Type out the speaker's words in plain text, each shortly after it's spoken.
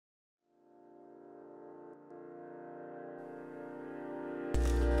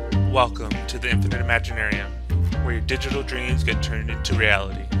Welcome to the Infinite Imaginarium, where your digital dreams get turned into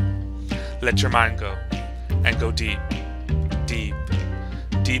reality. Let your mind go, and go deep, deep,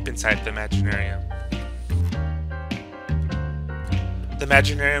 deep inside the Imaginarium. The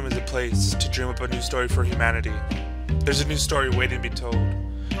Imaginarium is a place to dream up a new story for humanity. There's a new story waiting to be told.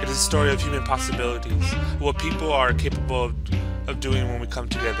 It is a story of human possibilities, what people are capable of doing when we come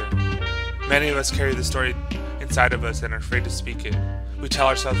together. Many of us carry the story inside of us and are afraid to speak it. We tell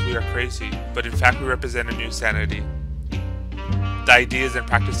ourselves we are crazy, but in fact we represent a new sanity. The ideas and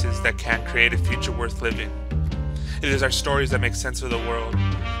practices that can create a future worth living. It is our stories that make sense of the world.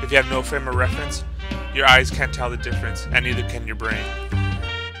 If you have no frame of reference, your eyes can't tell the difference, and neither can your brain.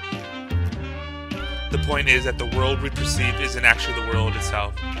 The point is that the world we perceive isn't actually the world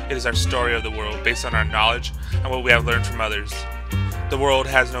itself. It is our story of the world, based on our knowledge and what we have learned from others. The world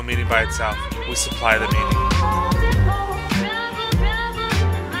has no meaning by itself. We supply the meaning.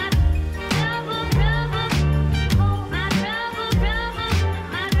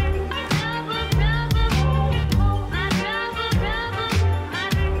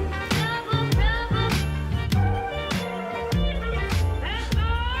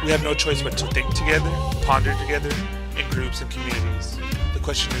 We have no choice but to think together, ponder together, in groups and communities. The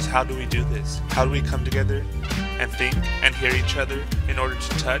question is, how do we do this? How do we come together and think and hear each other in order to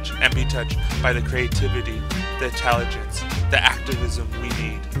touch and be touched by the creativity, the intelligence, the activism we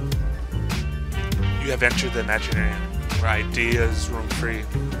need? You have entered the Imaginarium, where ideas roam free,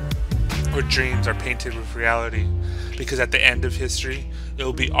 where dreams are painted with reality, because at the end of history, it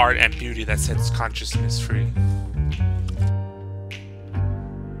will be art and beauty that sets consciousness free.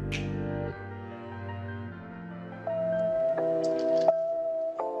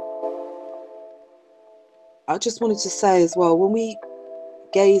 I just wanted to say as well, when we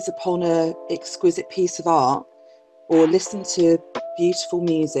gaze upon an exquisite piece of art or listen to beautiful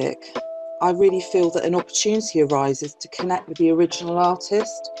music, I really feel that an opportunity arises to connect with the original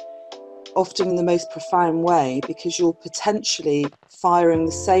artist, often in the most profound way, because you're potentially firing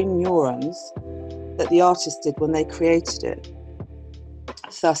the same neurons that the artist did when they created it.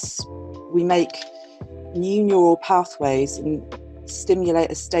 Thus, we make new neural pathways and stimulate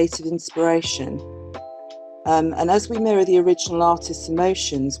a state of inspiration. And as we mirror the original artist's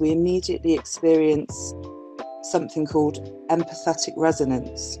emotions, we immediately experience something called empathetic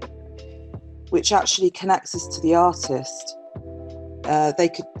resonance, which actually connects us to the artist.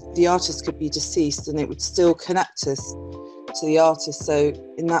 The artist could be deceased and it would still connect us to the artist. So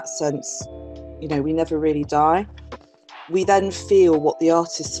in that sense, we never really die. We then feel what the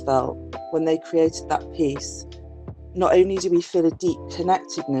artist felt when they created that piece. Not only do we feel a deep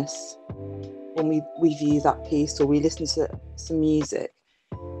connectedness when we view that piece or we listen to some music,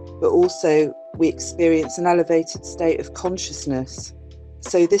 but also we experience an elevated state of consciousness.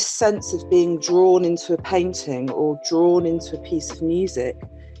 So this sense of being drawn into a painting or drawn into a piece of music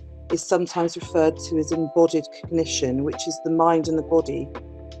is sometimes referred to as embodied cognition, which is the mind and the body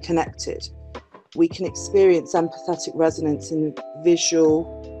connected. We can experience empathetic resonance in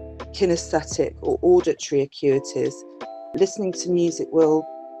visual, kinesthetic or auditory acuities. Listening to music will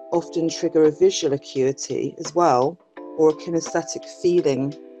often trigger a visual acuity as well, or a kinesthetic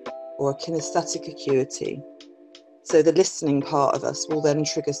feeling or a kinesthetic acuity. So the listening part of us will then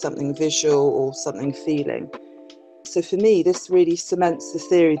trigger something visual or something feeling. So for me, this really cements the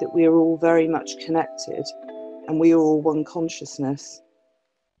theory that we are all very much connected and we are all one consciousness.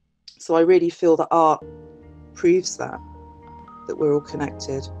 So I really feel that art proves that we're all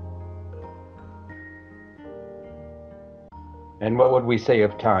connected. And what would we say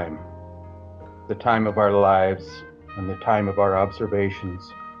of time? The time of our lives and the time of our observations.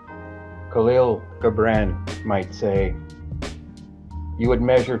 Khalil Gibran might say, you would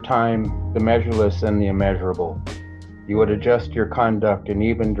measure time, the measureless and the immeasurable. You would adjust your conduct and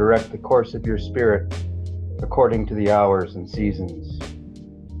even direct the course of your spirit according to the hours and seasons.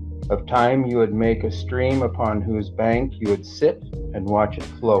 Of time you would make a stream upon whose bank you would sit and watch it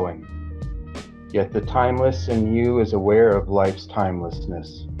flowing. Yet the timeless in you is aware of life's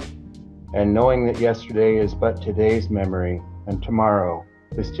timelessness, and knowing that yesterday is but today's memory, and tomorrow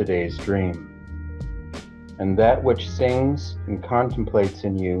is today's dream. And that which sings and contemplates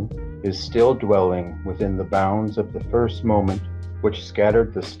in you is still dwelling within the bounds of the first moment which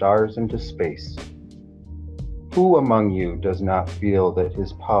scattered the stars into space. Who among you does not feel that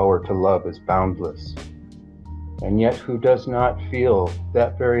his power to love is boundless, and yet who does not feel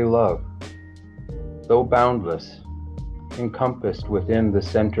that very love, though boundless, encompassed within the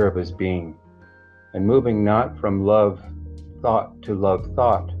center of his being, and moving not from love thought to love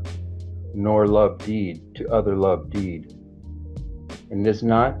thought, nor love deed to other love deed, And is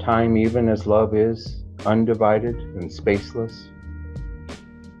not time even as love is, undivided and spaceless?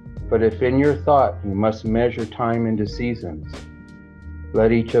 But if in your thought you must measure time into seasons,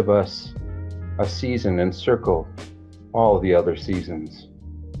 let each of us a season encircle all the other seasons,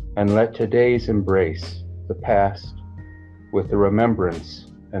 and let today's embrace the past with the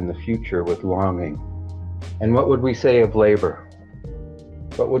remembrance and the future with longing. And what would we say of labor?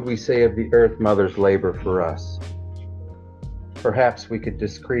 What would we say of the Earth Mother's labor for us? Perhaps we could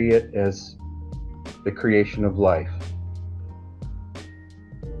decree it as the creation of life.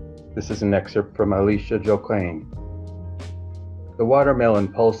 This is an excerpt from Alicia Joaquin. The watermelon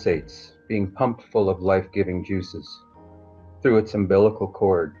pulsates, being pumped full of life-giving juices through its umbilical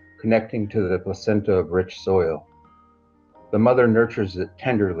cord, connecting to the placenta of rich soil. The mother nurtures it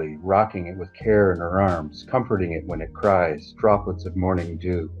tenderly, rocking it with care in her arms, comforting it when it cries, droplets of morning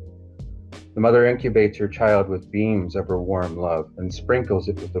dew. The mother incubates her child with beams of her warm love and sprinkles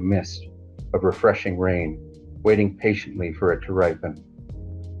it with a mist of refreshing rain, waiting patiently for it to ripen.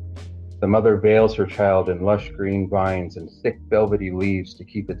 The mother veils her child in lush green vines and thick velvety leaves to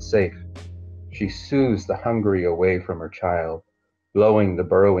keep it safe. She soothes the hungry away from her child, blowing the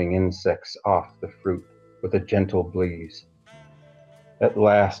burrowing insects off the fruit with a gentle breeze. At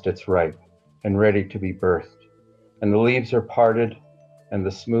last it's ripe and ready to be birthed, and the leaves are parted, and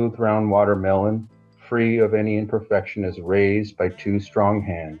the smooth round watermelon, free of any imperfection, is raised by two strong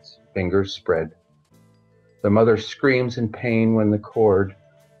hands, fingers spread. The mother screams in pain when the cord,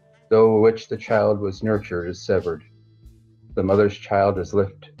 through which the child was nurtured, is severed. The mother's child is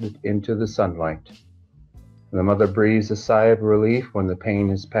lifted into the sunlight. The mother breathes a sigh of relief when the pain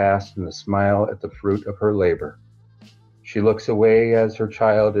is past and the smile at the fruit of her labor. She looks away as her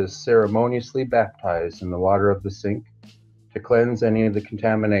child is ceremoniously baptized in the water of the sink to cleanse any of the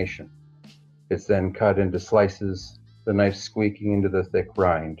contamination. It's then cut into slices, the knife squeaking into the thick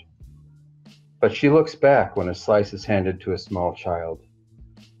rind. But she looks back when a slice is handed to a small child.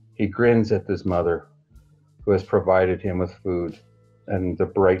 He grins at his mother, who has provided him with food, and the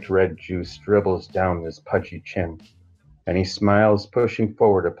bright red juice dribbles down his pudgy chin, and he smiles, pushing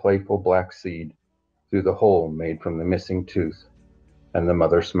forward a playful black seed through the hole made from the missing tooth, and the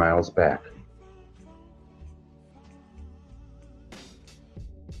mother smiles back.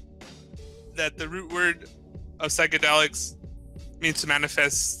 That the root word of psychedelics means to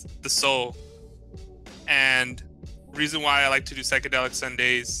manifest the soul, and the reason why I like to do psychedelic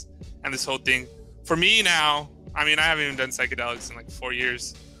Sundays and this whole thing, for me now, I mean, I haven't even done psychedelics in like 4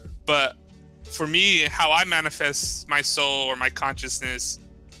 years, but for me, how I manifest my soul or my consciousness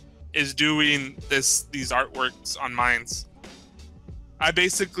is doing these artworks on minds. I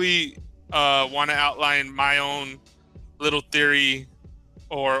basically want to outline my own little theory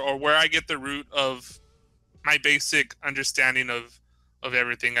or where I get the root of my basic understanding of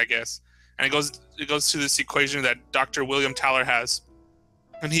everything, I guess. And it goes to this equation that Dr. William Thaler has,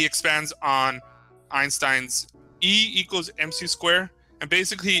 and he expands on Einstein's E equals mc squared, and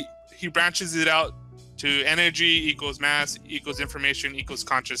basically he branches it out to energy equals mass equals information equals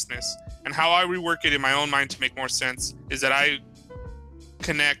consciousness. And how I rework it in my own mind to make more sense is that I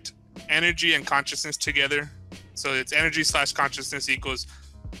connect energy and consciousness together. So it's energy slash consciousness equals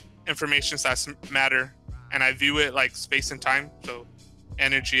information slash matter, and I view it like space and time. So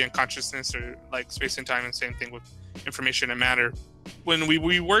energy and consciousness are like space and time, and same thing with information and matter. When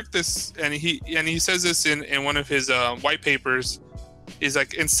we work this, and he says this in one of his white papers, is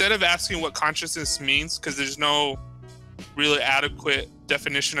like, instead of asking what consciousness means, because there's no really adequate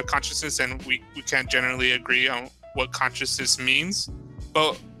definition of consciousness, and we can't generally agree on what consciousness means,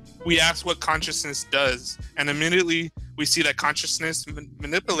 but we ask what consciousness does, and immediately we see that consciousness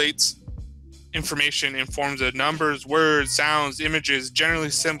manipulates information in forms of numbers, words, sounds, images, generally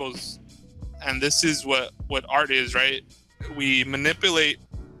symbols. And this is what art is, right? We manipulate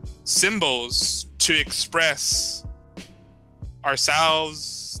symbols to express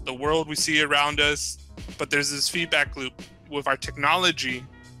ourselves, the world we see around us. But there's this feedback loop with our technology.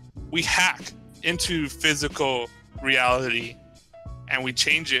 We hack into physical reality and we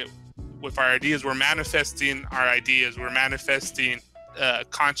change it with our ideas. We're manifesting our ideas. We're manifesting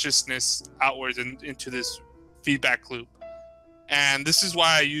consciousness outwards into this feedback loop. And this is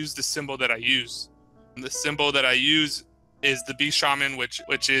why I use the symbol that I use. And the symbol that I use is the bee shaman,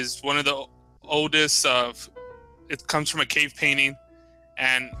 which is one of the oldest it comes from a cave painting.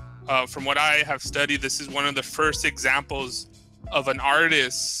 And from what I have studied, this is one of the first examples of an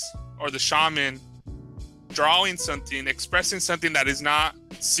artist or the shaman drawing something, expressing something that is not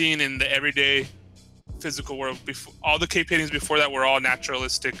seen in the everyday physical world. Before, all the cave paintings before that were all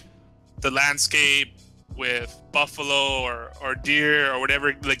naturalistic. The landscape with buffalo or deer or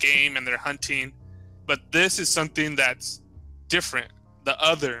whatever the game, and they're hunting. But this is something that's different, the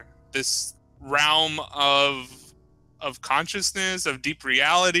other, this realm of consciousness, of deep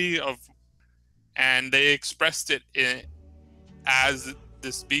reality, and they expressed it as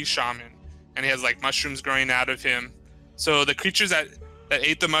this bee shaman, and he has like mushrooms growing out of him. So the creatures that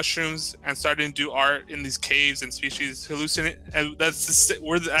ate the mushrooms and started to do art in these caves and species hallucinate, and that's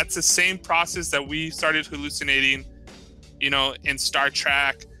the same process that we started hallucinating, in Star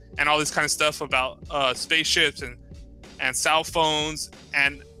Trek and all this kind of stuff about spaceships and cell phones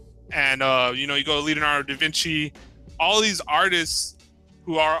and you go to Leonardo da Vinci, all these artists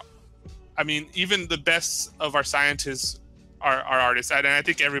who are, even the best of our scientists are artists, and I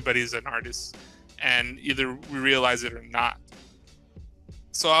think everybody's an artist, and either we realize it or not.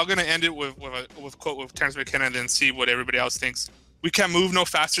 So I'm gonna end it with a quote with Terence McKenna, and then see what everybody else thinks. We can move no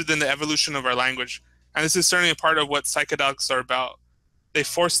faster than the evolution of our language, and this is certainly a part of what psychedelics are about. They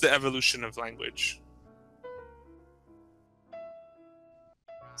force the evolution of language.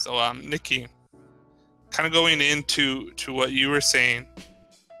 So, Nikki, kind of going into what you were saying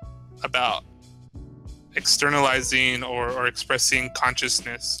about externalizing or expressing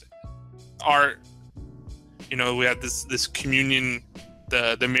consciousness, art. We have this communion,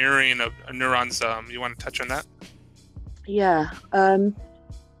 the mirroring of neurons. You want to touch on that? Yeah.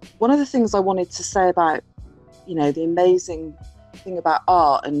 One of the things I wanted to say about, the amazing thing about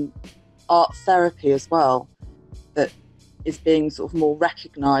art and art therapy as well, that is being sort of more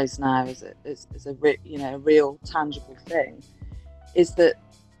recognised now as a real tangible thing, is that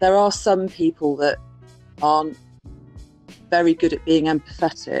there are some people that aren't very good at being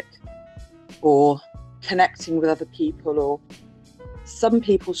empathetic or connecting with other people, or some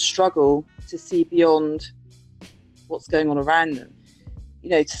people struggle to see beyond what's going on around them.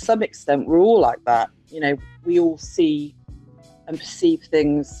 To some extent, we're all like that. We all see and perceive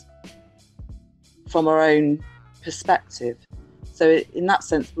things from our own perspective. So in that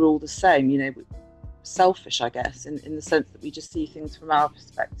sense, we're all the same, selfish, I guess, in the sense that we just see things from our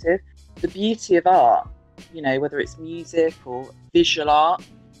perspective. The beauty of art, whether it's music or visual art,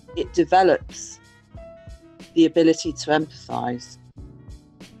 it develops the ability to empathize.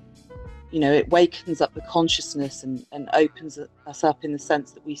 It wakens up the consciousness and opens us up in the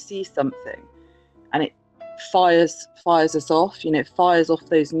sense that we see something and it fires us off. It fires off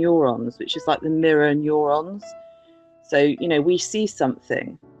those neurons, which is like the mirror neurons. So, we see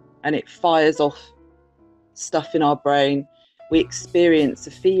something and it fires off stuff in our brain. We experience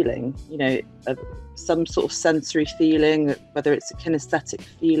a feeling, some sort of sensory feeling, whether it's a kinesthetic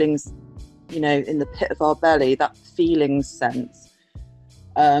feelings, in the pit of our belly, that feeling sense,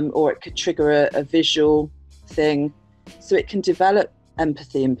 or it could trigger a visual thing. So it can develop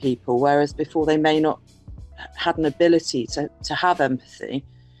empathy in people, whereas before they may not had an ability to have empathy,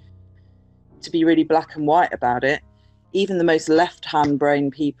 to be really black and white about it. Even the most left-hand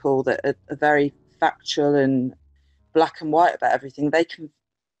brain people that are very factual and black and white about everything, they can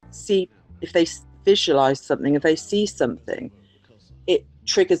see, if they visualize something, if they see something, it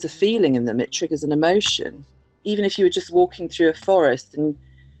triggers a feeling in them, it triggers an emotion. Even if you were just walking through a forest and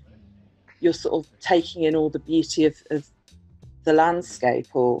you're sort of taking in all the beauty of the landscape,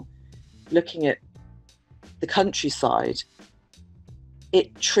 or looking at the countryside,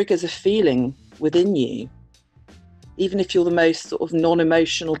 it triggers a feeling within you. Even if you're the most sort of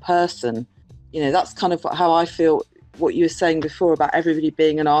non-emotional person, that's kind of how I feel. What you were saying before about everybody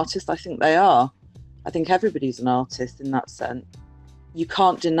being an artist, I think they are. I think everybody's an artist in that sense. You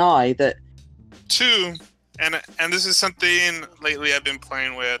can't deny that. Two, and this is something lately I've been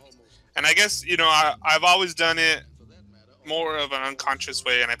playing with, and I guess I've always done it more of an unconscious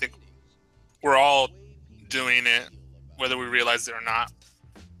way, and I think we're all doing it, whether we realize it or not.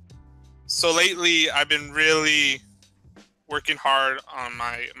 So lately, I've been really working hard on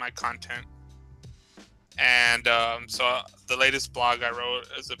my content. And so the latest blog I wrote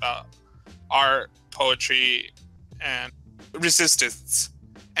is about art, poetry, and resistance.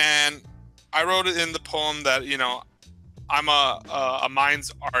 And I wrote it in the poem that, I'm a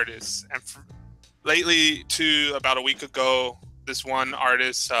mind's artist. And lately, about a week ago, this one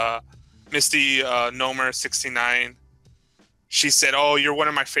artist, Misty Nomer 69, she said, "Oh, you're one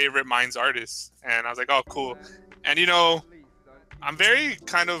of my favorite mind's artists." And I was like, "Oh, cool." And, I'm very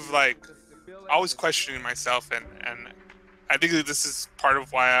kind of like always questioning myself, and I think that this is part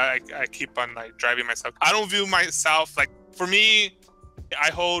of why I keep on like driving myself. I don't view myself like, for me,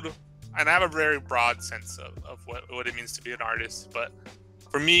 I hold, and I have a very broad sense of what it means to be an artist, but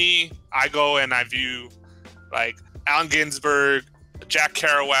for me, I go and I view like Allen Ginsberg, Jack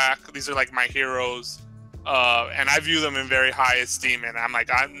Kerouac, these are like my heroes, and I view them in very high esteem. And I'm like,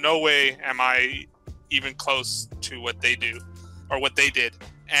 no way am I even close to what they do or what they did.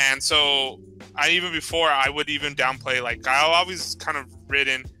 And so even before I would even downplay, like I'll always kind of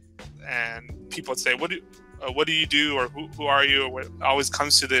written, and people would say, what do you do, or who are you, or what always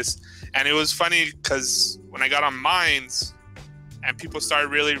comes to this. And it was funny because when I got on Minds and people started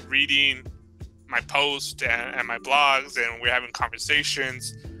really reading my posts and my blogs, and we're having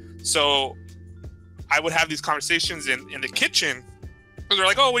conversations. So I would have these conversations in the kitchen. They're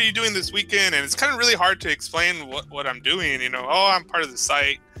like, oh, what are you doing this weekend? And it's kind of really hard to explain what I'm doing, I'm part of the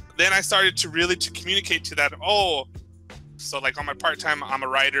site. Then I started to really communicate to that, so like on my part-time, I'm a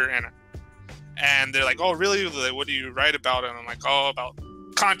writer, and they're like, oh, really? What do you write about? And I'm like, about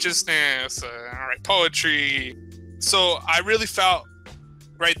consciousness, I write poetry. So I really felt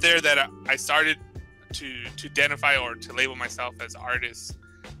right there that I started to identify or to label myself as artist,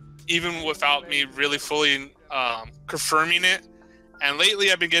 even without me really fully confirming it. And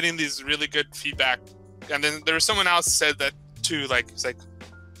lately I've been getting these really good feedback. And then there was someone else said that too, like, it's like,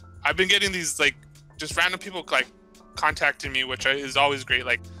 I've been getting these like just random people like contacting me, which is always great.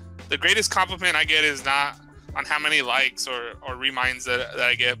 Like the greatest compliment I get is not on how many likes or reminds that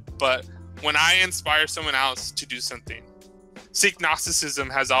I get, but when I inspire someone else to do something. Seek Gnosticism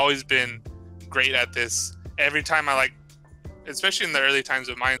has always been great at this. Every time especially in the early times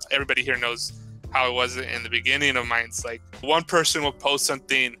of Minds, everybody here knows how it was in the beginning of Minds. Like one person will post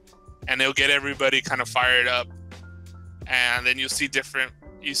something and it'll get everybody kind of fired up. And then you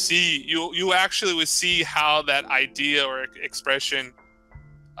actually would see how that idea or expression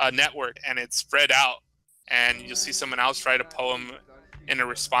network, and it's spread out. And you'll see someone else write a poem in a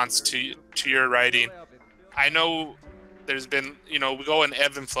response to your writing. I know there's been, we go in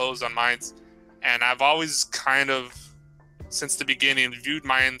ebb and flows on Minds, and I've always kind of, since the beginning, viewed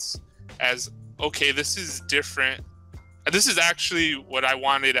Minds as, okay, this is different. This is actually what I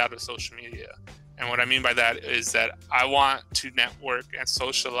wanted out of social media. And what I mean by that is that I want to network and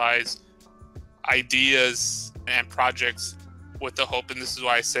socialize ideas and projects with the hope, and this is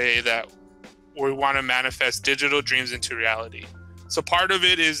why I say that we want to manifest digital dreams into reality. So part of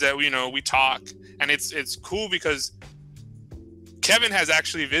it is that we talk, and it's cool because Kevin has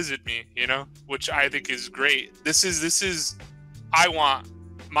actually visited me, which I think is great. This is I want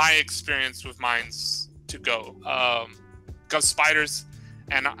my experience with Minds to go. Gov Spiders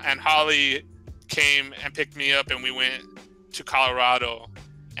and Holly came and picked me up, and we went to Colorado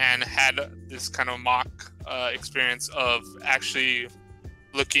and had this kind of mock experience of actually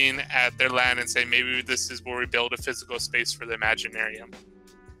looking at their land and saying, maybe this is where we build a physical space for the Imaginarium.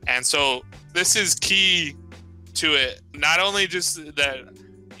 And so this is key to it. Not only just that,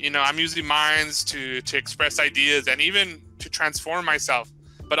 I'm using Minds to express ideas and even to transform myself,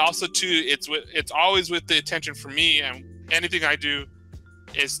 but also it's always with the attention for me, and anything I do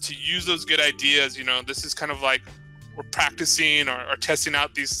is to use those good ideas. This is kind of like we're practicing or testing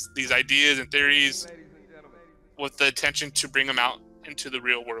out these ideas and theories with the intention to bring them out into the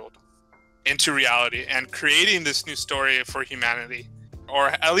real world, into reality, and creating this new story for humanity, or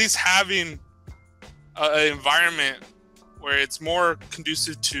at least having an environment where it's more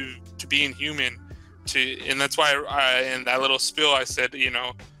conducive to being human. And that's why in that little spiel I said,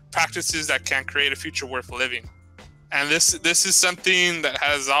 practices that can create a future worth living. And this is something that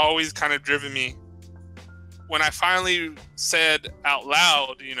has always kind of driven me. When I finally said out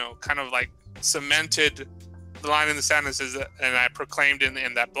loud, kind of like cemented the line in the sand, and I proclaimed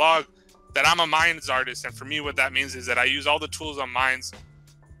in that blog that I'm a Minds artist. And for me, what that means is that I use all the tools on Minds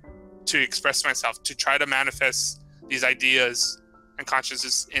to express myself, to try to manifest these ideas and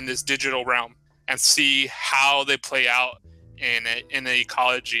consciousness in this digital realm and see how they play out in the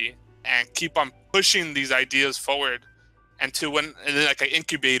ecology, and keep on pushing these ideas forward until like an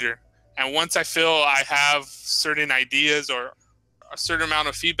incubator. And once I feel I have certain ideas or a certain amount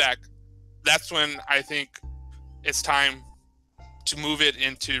of feedback, that's when I think it's time to move it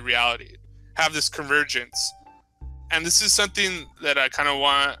into reality, have this convergence. And this is something that I kind of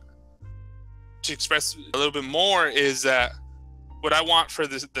want to express a little bit more, is that what I want for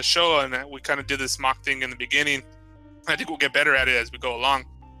the show, and we kind of did this mock thing in the beginning, I think we'll get better at it as we go along.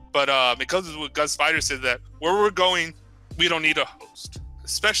 But because of what Gov Spider said, that where we're going, we don't need a host,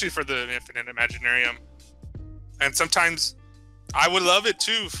 especially for the Infinite Imaginarium. And sometimes I would love it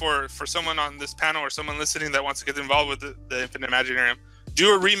too for someone on this panel or someone listening that wants to get involved with the Infinite Imaginarium.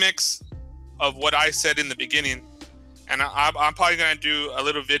 Do a remix of what I said in the beginning. And I'm probably going to do a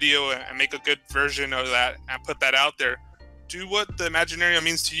little video and make a good version of that and put that out there. Do what the Imaginarium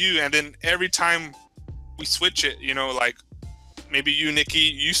means to you. And then every time we switch it, like maybe you, Nikki,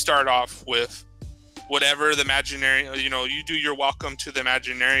 you start off with whatever the Imaginarium, you do your welcome to the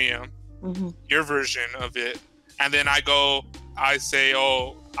Imaginarium, your version of it. And then I say,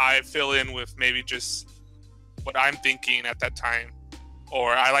 oh, I fill in with maybe just what I'm thinking at that time.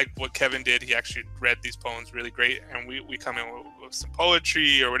 Or I like what Kevin did. He actually read these poems really great. And we come in with some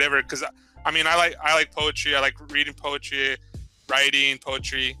poetry or whatever. Because, I like poetry. I like reading poetry, writing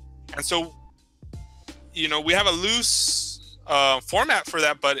poetry. And so, we have a loose format for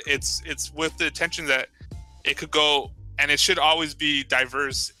that, but it's with the intention that it could go, and it should always be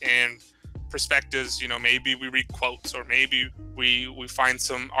diverse in perspectives. Maybe we read quotes, or maybe we find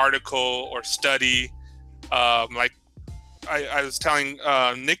some article or study. Like I was telling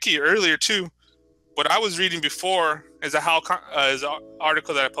Nikki earlier too, what I was reading before is is an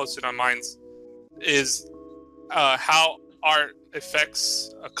article that I posted on Minds, is how art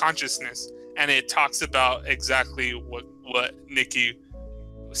affects consciousness. And it talks about exactly what Nikki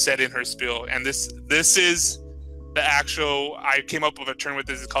said in her spiel. And this is the actual, I came up with a term with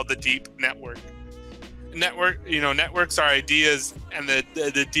this, it's called the deep network. Networks are ideas, and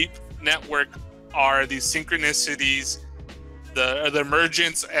the deep network are these synchronicities, the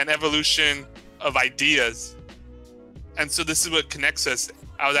emergence and evolution of ideas. And so this is what connects us.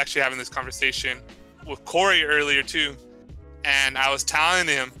 I was actually having this conversation with Corey earlier too. And I was telling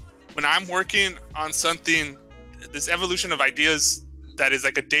him, when I'm working on something, this evolution of ideas that is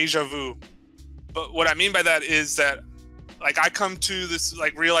like a deja vu. But what I mean by that is that, like, I come to this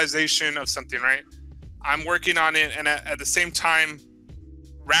like realization of something, right? I'm working on it, and at the same time,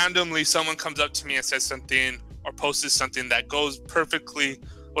 randomly someone comes up to me and says something or posts something that goes perfectly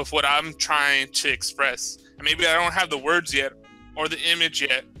with what I'm trying to express. And maybe I don't have the words yet, or the image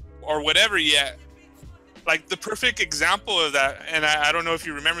yet, or whatever yet. Like the perfect example of that, and I don't know if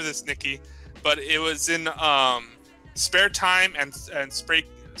you remember this, Nikki, but it was in Spare Time and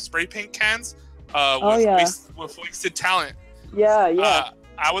spray paint cans with Wasted Talent. Yeah.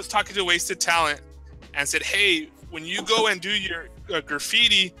 I was talking to Wasted Talent and said, hey, when you go and do your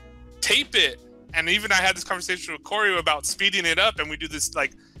graffiti, tape it. And even I had this conversation with Corey about speeding it up, and we do this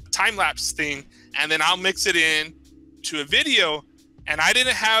like time lapse thing, and then I'll mix it in to a video. And I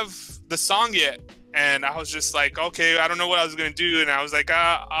didn't have the song yet. And I was just like, okay, I don't know what I was going to do. And I was like,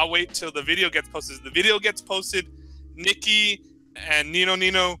 I'll wait till the video gets posted. The video gets posted. Nikki and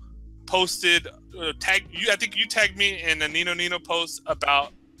Nino posted, tag you. I think you tagged me in a Nino post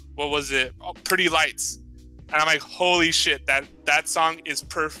about, what was it? Oh, Pretty Lights. And I'm like, holy shit, that song is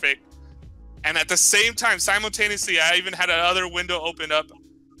perfect. And at the same time, simultaneously, I even had another window opened up.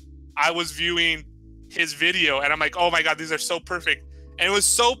 I was viewing his video, and I'm like, oh my God, these are so perfect. And it was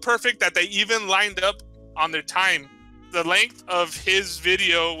so perfect that they even lined up on their time. The length of his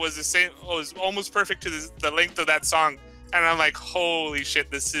video was the same, was almost perfect to the length of that song. And I'm like, holy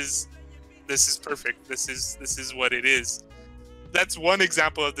shit, this is perfect. This is what it is. That's one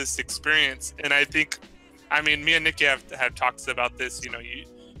example of this experience. And I think, me and Nikki have talks about this, your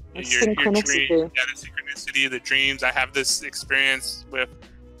synchronicity. Dream, the synchronicity, the dreams. I have this experience with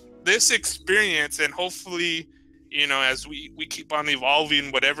this experience, and hopefully, as we keep on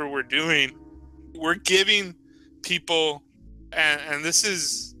evolving whatever we're doing, we're giving people, and this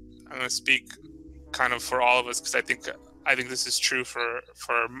is, I'm going to speak kind of for all of us, because I think this is true for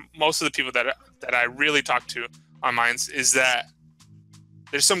most of the people that I really talk to on Minds, is that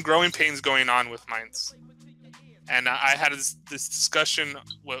there's some growing pains going on with Minds. And I had this discussion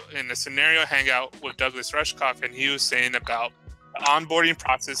in a scenario hangout with Douglas Rushkoff, and he was saying about the onboarding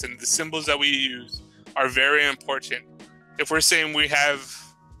process and the symbols that we use are very important. If we're saying we have,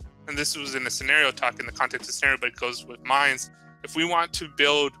 and this was in a scenario talk in the context of scenario, but it goes with Minds, if we want to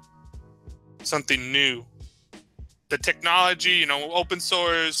build something new, the technology, open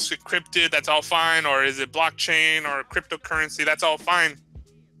source, encrypted, that's all fine, or is it blockchain or cryptocurrency, that's all fine.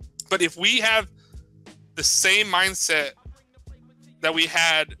 But if we have the same mindset that we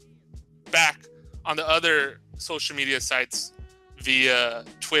had back on the other social media sites via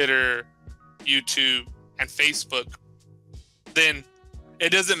Twitter, YouTube, and Facebook, then it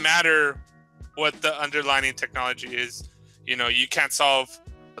doesn't matter what the underlying technology is. You can't solve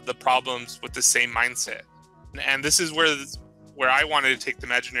the problems with the same mindset. And this is where I wanted to take the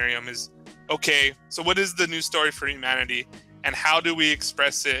Imaginarium is, okay, so what is the new story for humanity, and how do we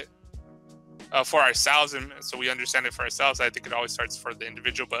express it for ourselves, and so we understand it for ourselves? I think it always starts for the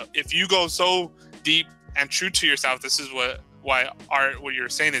individual. But if you go so deep and true to yourself, this is why art, what you're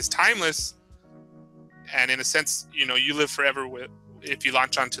saying, is timeless. And in a sense, you live forever if you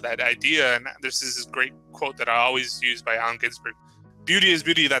launch onto that idea. And this is this great quote that I always use by Allen Ginsberg: beauty is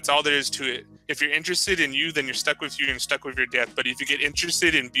beauty, that's all there is to it. if you're interested in you, then you're stuck with you and you're stuck with your death. But if you get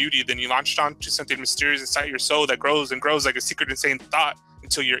interested in beauty, then you launch onto something mysterious inside your soul that grows and grows like a secret insane thought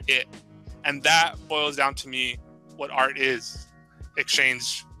until you're it. And that boils down to me what art is.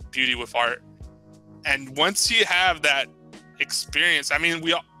 Exchange beauty with art. And once you have that experience, I mean,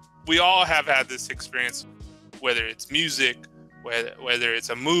 we all have had this experience, whether it's music, whether it's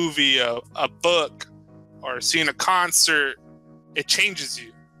a movie, a book, or seeing a concert, it changes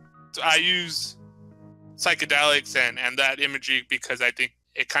you. So I use psychedelics and that imagery because I think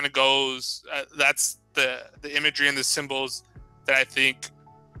it kind of goes, that's the imagery and the symbols that I think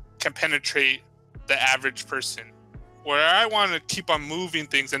can penetrate the average person. Where I want to keep on moving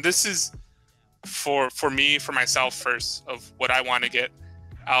things, and this is for me, for myself first, of what I want to get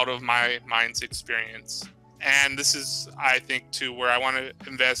out of my mind's experience. And this is, I think, too, where I want to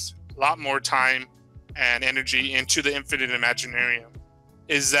invest a lot more time and energy into the Infinite Imaginarium,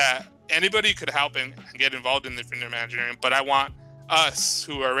 is that anybody could help and get involved in the Infinite Imaginarium, but I want us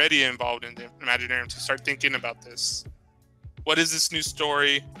who are already involved in the Imaginarium to start thinking about this. What is this new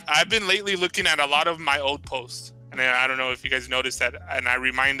story? I've been lately looking at a lot of my old posts, and I don't know if you guys noticed that, and I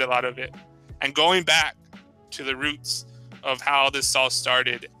remind a lot of it, and going back to the roots of how this all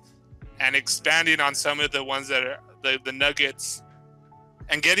started and expanding on some of the ones that are the nuggets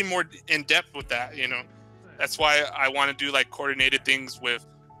and getting more in depth with that, you know. That's why I want to do like coordinated things with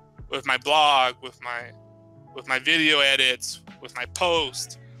my blog, with my video edits, with my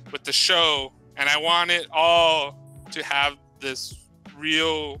post, with the show. And I want it all to have this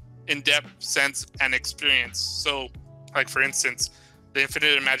real in-depth sense and experience. So like, for instance, the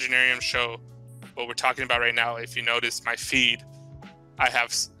Infinite Imaginarium show, what we're talking about right now, if you notice my feed, I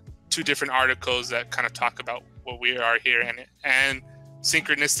have 2 different articles that kind of talk about what we are here, and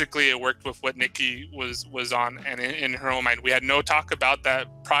synchronistically it worked with what Nikki was on, and in her own mind we had no talk about that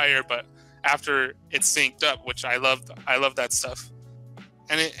prior, but after it synced up, which I love that stuff,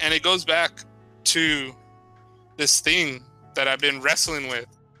 and it goes back to this thing that I've been wrestling with.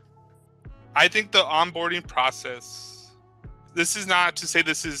 I think the onboarding process, this is not to say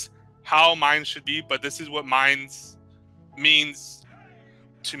this is how mine should be, but this is what mine's means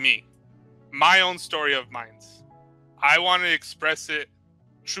to me. My own story of mine's. I want to express it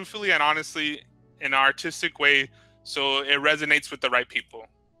truthfully and honestly in an artistic way so it resonates with the right people.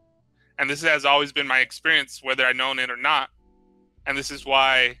 And this has always been my experience, whether I've known it or not. And this is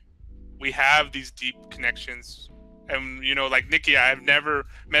why we have these deep connections. And, you know, like Nikki, I've never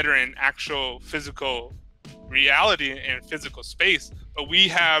met her in actual physical reality in physical space, but we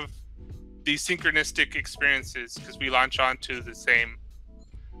have these synchronistic experiences because we launch onto the same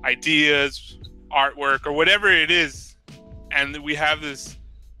ideas, artwork, or whatever it is, and we have this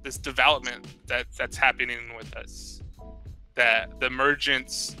development that's happening with us. That the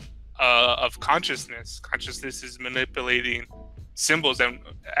emergence of consciousness is manipulating symbols, and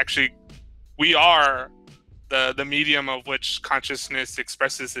actually we are the medium of which consciousness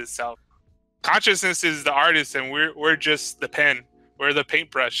expresses itself. Consciousness is the artist, and we're just the pen, we're the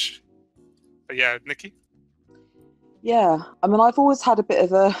paintbrush. But yeah, Nikki? Yeah, I mean, I've always had a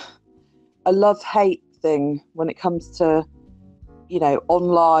bit of a love-hate thing when it comes to, you know,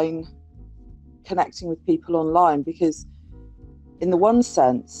 online, connecting with people online, because in the one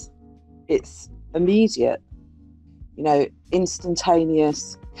sense, it's immediate, you know,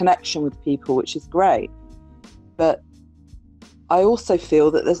 instantaneous connection with people, which is great. But I also feel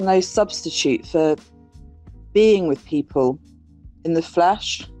that there's no substitute for being with people in the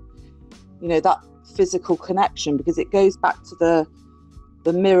flesh, you know, that physical connection, because it goes back to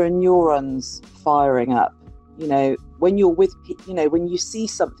the mirror neurons firing up. You know, when you're with, you know, when you see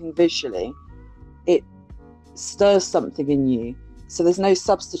something visually, it stirs something in you. So there's no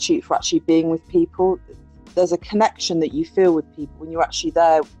substitute for actually being with people. There's a connection that you feel with people when you're actually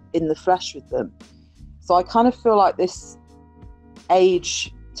there in the flesh with them. So I kind of feel like this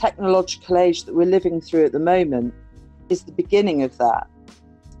age, technological age that we're living through at the moment, is the beginning of that.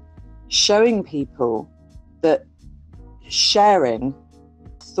 Showing people that sharing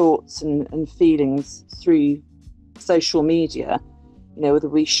thoughts and feelings through social media, you know, whether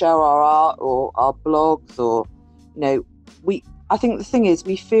we share our art or our blogs, or, you know, I think the thing is,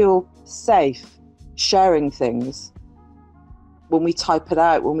 we feel safe sharing things when we type it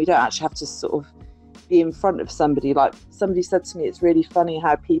out, when we don't actually have to sort of be in front of somebody. Like somebody said to me, it's really funny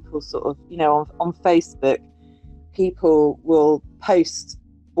how people sort of, you know, on Facebook, people will post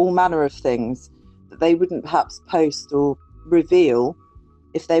all manner of things that they wouldn't perhaps post or reveal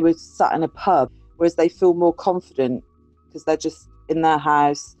if they were sat in a pub, whereas they feel more confident because they're just in their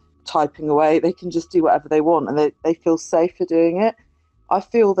house typing away. They can just do whatever they want, and they feel safer doing it. I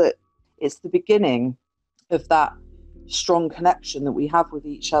feel that It's the beginning of that strong connection that we have with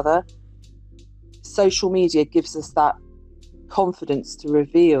each other. Social media gives us that confidence to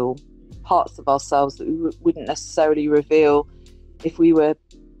reveal parts of ourselves that we wouldn't necessarily reveal if we were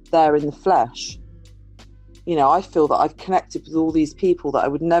there in the flesh. You know, I feel that I've connected with all these people that I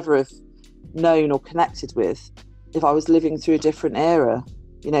would never have known or connected with if I was living through a different era.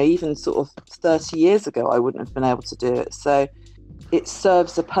 You know, even sort of 30 years ago, I wouldn't have been able to do it. So it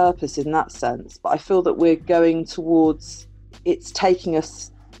serves a purpose in that sense. But I feel that we're going towards, it's taking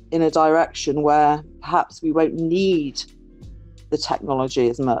us in a direction where perhaps we won't need the technology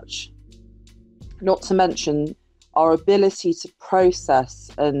as much. Not to mention our ability to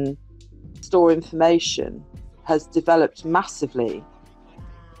process and store information has developed massively,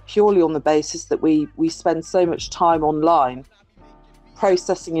 purely on the basis that we spend so much time online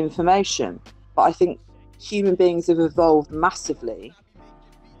processing information. But I think human beings have evolved massively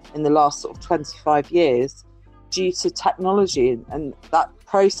in the last sort of 25 years due to technology and that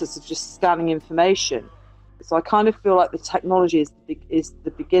process of just scanning information. So I kind of feel like the technology is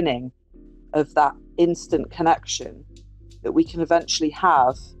the beginning of that instant connection that we can eventually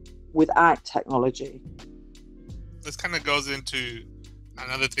have without technology. This kind of goes into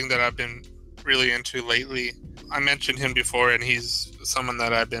another thing that I've been really into lately. I mentioned him before, and he's someone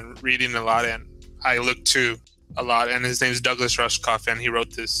that I've been reading a lot and I look to a lot, and his name is Douglas Rushkoff, and he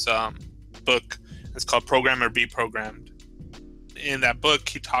wrote this book. It's called Program or Be Programmed. In that book,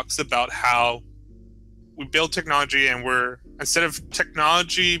 he talks about how we build technology, and instead of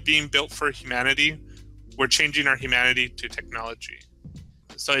technology being built for humanity, we're changing our humanity to technology.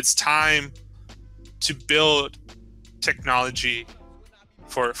 So it's time to build technology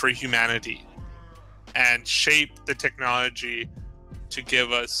for humanity and shape the technology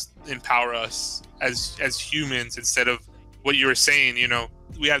to empower us as humans, instead of what you were saying. You know,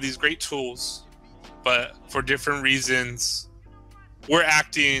 we have these great tools, but for different reasons, we're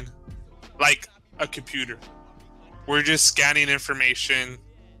acting like a computer. We're just scanning information,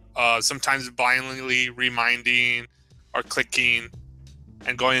 sometimes blindly reminding or clicking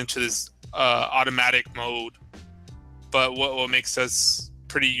and going into this automatic mode. But what makes us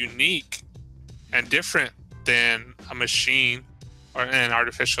pretty unique and different than a machine or an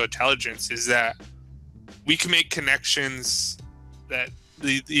artificial intelligence is that we can make connections that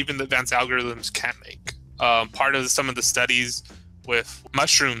even the advanced algorithms can't make. Part of some of the studies with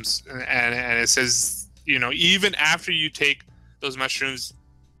mushrooms, and it says, you know, even after you take those mushrooms,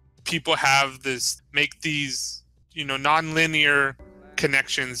 people make these, you know, non-linear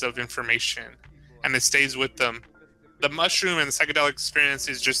connections of information, and it stays with them. The mushroom and the psychedelic experience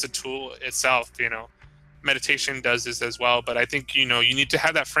is just a tool itself. You know, meditation does this as well, but I think, you know, you need to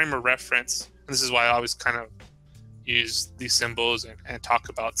have that frame of reference. And this is why I always kind of use these symbols and talk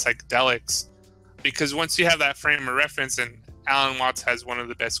about psychedelics, because once you have that frame of reference, and Alan Watts has one of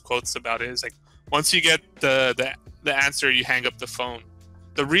the best quotes about it, is like, once you get the answer, you hang up the phone.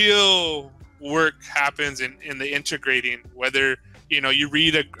 The real work happens in the integrating, whether, you know, you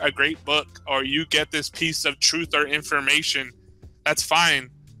read a great book or you get this piece of truth or information, that's fine.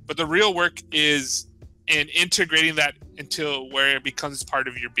 But the real work is in integrating that until where it becomes part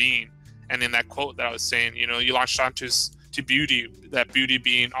of your being. And in that quote that I was saying, you know, you latch onto to beauty, that beauty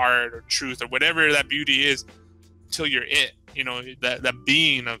being art or truth or whatever that beauty is, until you're it, you know, that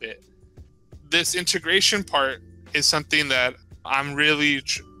being of it. This integration part is something that I'm really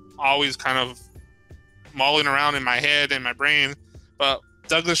always kind of mulling around in my head and my brain. But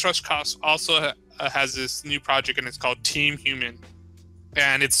Douglas Rushkoff also has this new project, and it's called Team Human.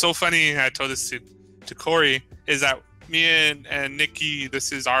 And it's so funny, I told this to Corey, is that me and Nikki,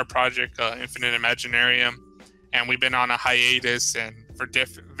 this is our project, Infinite Imaginarium, and we've been on a hiatus, and for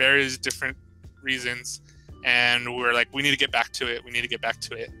various different reasons, and we're like, we need to get back to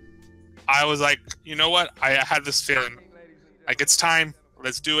it. I was like, you know what? I had this feeling, like, it's time,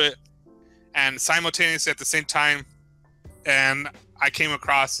 let's do it. And simultaneously at the same time, and I came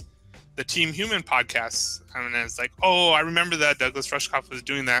across the Team Human podcast, and it's like, oh, I remember that Douglas Rushkoff was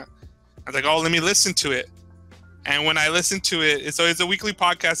doing that. I was like, oh, let me listen to it. And when I listened to it, so it's a weekly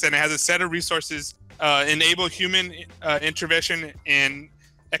podcast, and it has a set of resources, enable human intervention in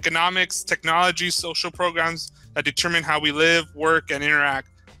economics, technology, social programs that determine how we live, work, and interact.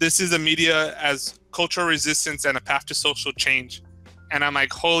 This is a media as cultural resistance and a path to social change. And I'm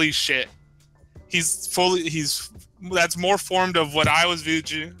like, holy shit. That's more formed of what I was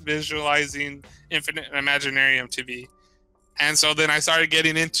visualizing Infinite Imaginarium to be. And so then I started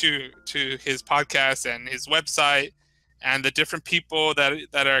getting into his podcast and his website and the different people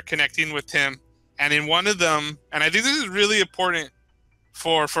that are connecting with him. And in one of them, and I think this is really important,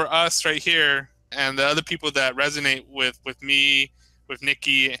 for us right here and the other people that resonate with me, with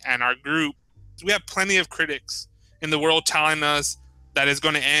Nikki and our group, we have plenty of critics in the world telling us that it's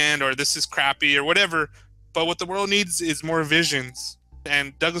going to end or this is crappy or whatever. But what the world needs is more visions.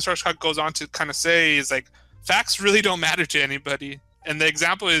 And Douglas Rushkoff goes on to kind of say is like, facts really don't matter to anybody. And the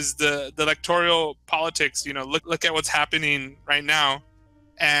example is the electoral politics. You know, look at what's happening right now.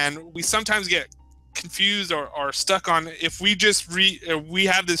 And we sometimes get confused or stuck on if we just we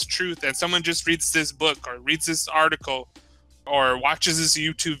have this truth and someone just reads this book or reads this article or watches this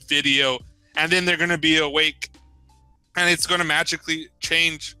YouTube video and then they're going to be awake and it's going to magically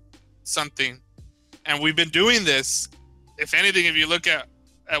change something. And we've been doing this. If anything, if you look at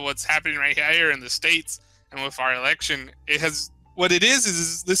what's happening right here in the States and with our election, it has what it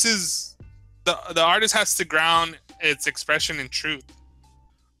is this is the artist has to ground its expression in truth,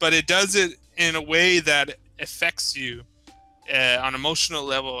 but it does it in a way that affects you on emotional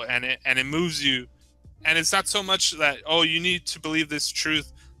level and it moves you. And it's not so much that, oh, you need to believe this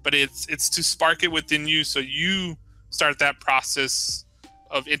truth, but it's to spark it within you so you start that process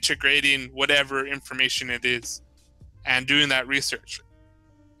of integrating whatever information it is and doing that research.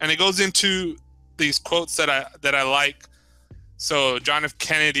 And it goes into these quotes that I like. So John F.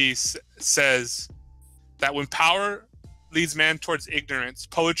 Kennedy says that when power leads man towards ignorance,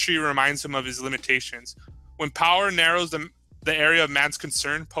 poetry reminds him of his limitations. When power narrows the area of man's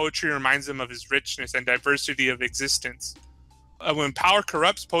concern, poetry reminds him of his richness and diversity of existence. When power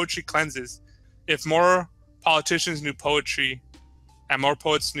corrupts, poetry cleanses. If more politicians knew poetry and more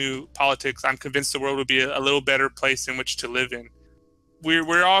poets knew politics, I'm convinced the world would be a little better place in which to live in.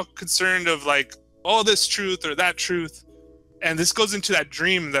 We're all concerned of like, oh, this truth or that truth. And this goes into that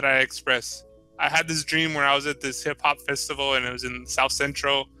dream that I expressed. I had this dream where I was at this hip hop festival and it was in South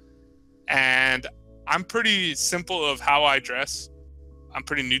Central. And I'm pretty simple of how I dress. I'm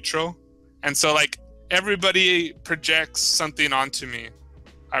pretty neutral. And so like everybody projects something onto me.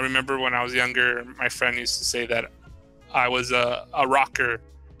 I remember when I was younger, my friend used to say that I was a rocker.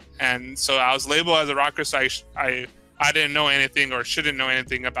 And so I was labeled as a rocker. So I didn't know anything or shouldn't know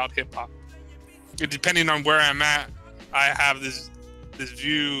anything about hip hop. Depending on where I'm at, I have this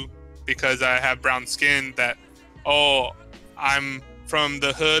view because I have brown skin that, oh, I'm from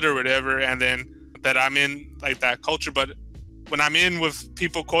the hood or whatever, and then that I'm in like that culture. But when I'm in with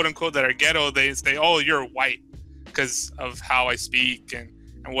people, quote unquote, that are ghetto, they say, oh, you're white because of how I speak and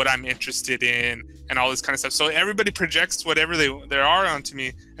what I'm interested in and all this kind of stuff. So everybody projects whatever they are onto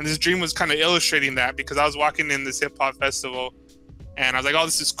me. And this dream was kind of illustrating that because I was walking in this hip hop festival and I was like, oh,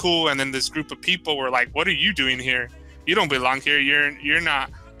 this is cool. And then this group of people were like, what are you doing here? You don't belong here. You're not,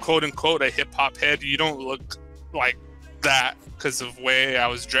 quote unquote, a hip hop head. You don't look like that because of the way I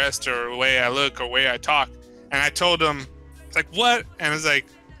was dressed or the way I look or the way I talk. And I told them, it's like, what? And I was like,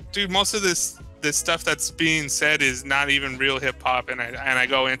 dude, most of this stuff that's being said is not even real hip hop. And I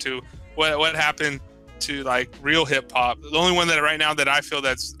go into what happened to like real hip hop. The only one that right now that I feel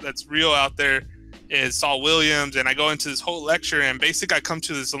that's real out there is Saul Williams. And I go into this whole lecture and basically I come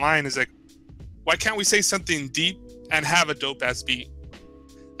to this line is like, why can't we say something deep and have a dope ass beat?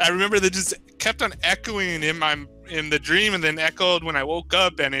 I remember that just kept on echoing in the dream and then echoed when I woke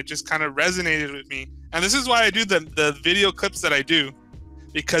up, and it just kind of resonated with me. And this is why I do the video clips that I do,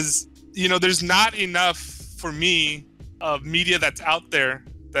 because you know there's not enough for me of media that's out there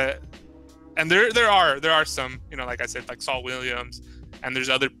that, and there are some, you know, like I said, like Saul Williams, and there's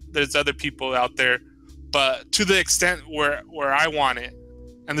other people out there, but to the extent where I want it.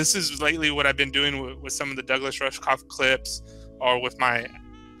 And this is lately what I've been doing with some of the Douglas Rushkoff clips or with my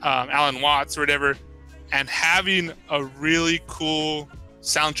Alan Watts or whatever, and having a really cool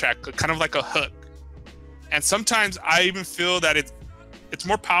soundtrack, kind of like a hook. And sometimes I even feel that it's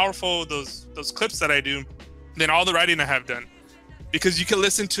more powerful, those clips that I do, than all the writing I have done, because you can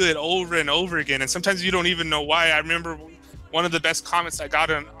listen to it over and over again, and sometimes you don't even know why. I remember one of the best comments I got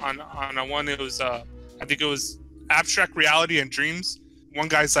on one. It was I think it was Abstract Reality and Dreams. One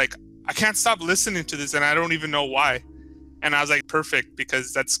guy's like, I can't stop listening to this and I don't even know why. And I was like, perfect,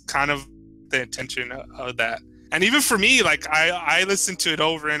 because that's kind of the intention of that. And even for me, like I listened to it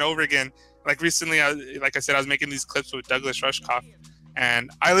over and over again. Like recently, like I said, I was making these clips with Douglas Rushkoff,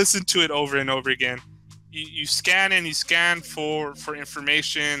 and I listened to it over and over again. You scan and you scan for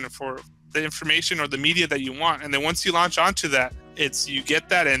information, for the information or the media that you want. And then once you launch onto that, you get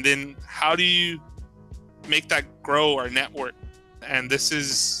that. And then how do you make that grow or network? And this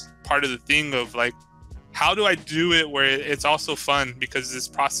is part of the thing of like, how do I do it where it's also fun? Because this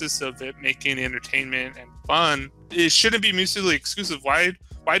process of it making entertainment and fun, it shouldn't be mutually exclusive. Why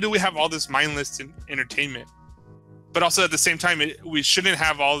do we have all this mindless entertainment? but also at the same time, we shouldn't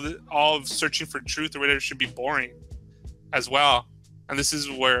have all of searching for truth or whatever should be boring as well. And this is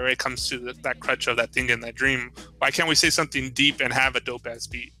where it comes to that crutch of that thing in that dream. Why can't we say something deep and have a dope ass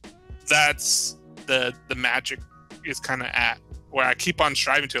beat? That's the magic is kind of at where I keep on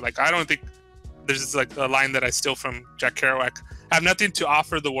striving to. Like, I don't think there's like a line that I steal from Jack Kerouac. I have nothing to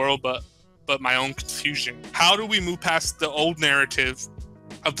offer the world but my own confusion. How do we move past the old narrative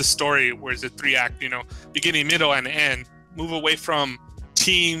of the story, where it's a 3-act, beginning, middle, and end? Move away from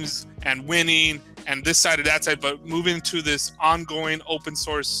teams and winning and this side or that side, but move into this ongoing open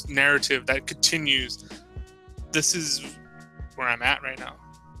source narrative that continues. This is where I'm at right now.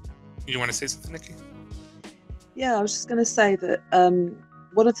 You want to say something, Nikki? Yeah, I was just going to say that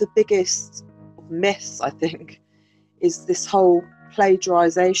one of the biggest myths, I think, is this whole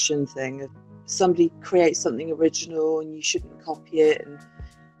plagiarization thing. Somebody creates something original and you shouldn't copy it,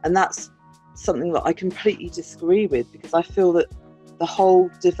 and that's something that I completely disagree with, because I feel that the whole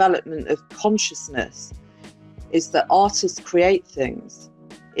development of consciousness is that artists create things.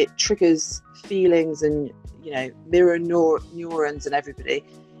 It triggers feelings and mirror neurons and everybody,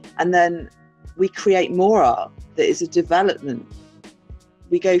 and then we create more art that is a development.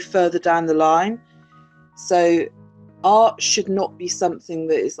 We go further down the line. So art should not be something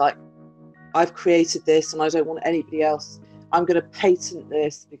that is like, I've created this and I don't want anybody else, I'm going to patent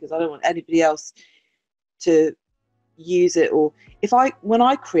this because I don't want anybody else to use it. Or when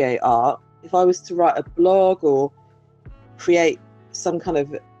I create art, if I was to write a blog or create some kind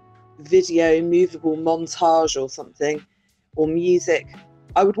of video, movable montage or something, or music,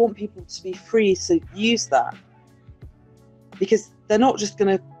 I would want people to be free to use that, because they're not just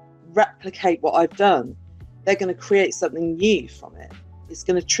going to replicate what I've done. They're going to create something new from it. It's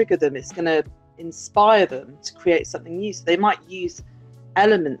going to trigger them. It's going to inspire them to create something new. So they might use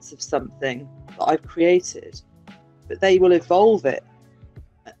elements of something that I've created, but they will evolve it.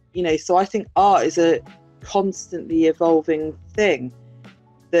 So I think art is a constantly evolving thing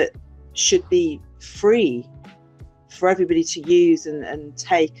that should be free for everybody to use and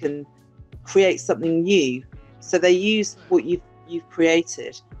take and create something new. So they use what you've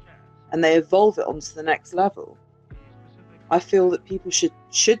created and they evolve it onto the next level. I feel that people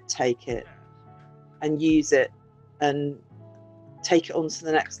should take it and use it and take it onto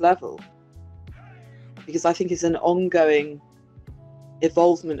the next level, because I think it's an ongoing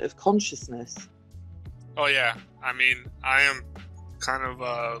evolvement of consciousness. Oh yeah, I mean, I am kind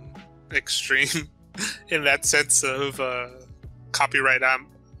of extreme in that sense of copyright. I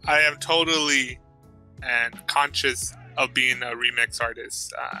am totally and conscious of being a remix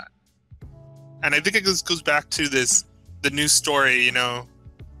artist, and I think it goes back to the new story, the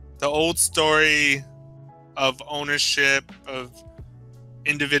old story of ownership, of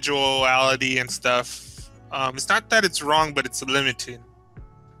individuality and stuff. It's not that it's wrong, but it's limited.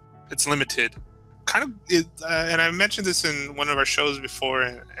 Kind of, and I mentioned this in one of our shows before,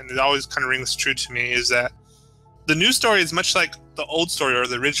 and it always kind of rings true to me, is that the new story is much like the old story or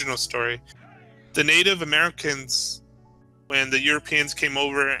the original story. The Native Americans, when the Europeans came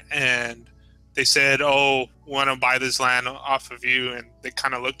over and they said, "Oh, we want to buy this land off of you," and they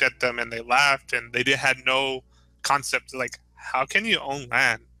kind of looked at them and they laughed, and they had no concept, like, how can you own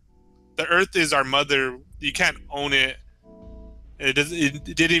land? The earth is our mother. You can't own it. It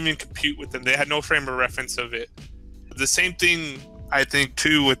didn't even compute with them. They had no frame of reference of it. The same thing, I think,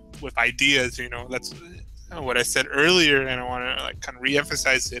 too, with ideas. That's what I said earlier, and I want to kind of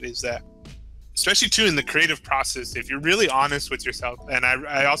re-emphasize it, is that, especially too in the creative process, if you're really honest with yourself. And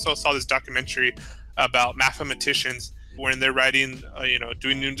I also saw this documentary about mathematicians when they're writing,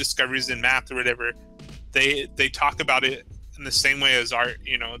 doing new discoveries in math or whatever. They talk about it in the same way as art.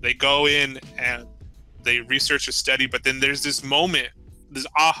 They go in and they research a study, but then there's this moment, this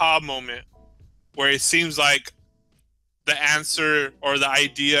aha moment, where it seems like the answer or the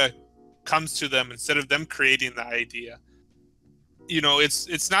idea comes to them instead of them creating the idea.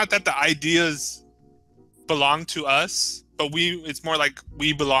 It's not that the ideas belong to us, but it's more like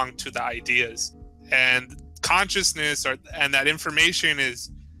we belong to the ideas. And consciousness and that information is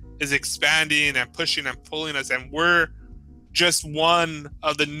expanding and pushing and pulling us, and we're just one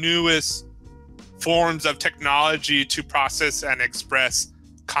of the newest forms of technology to process and express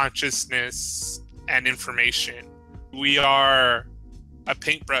consciousness and information. We are a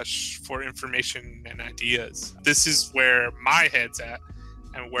paintbrush for information and ideas. This is where my head's at,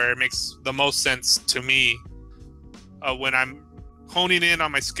 and where it makes the most sense to me when I'm honing in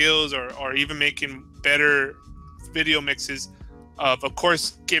on my skills or even making better video mixes, of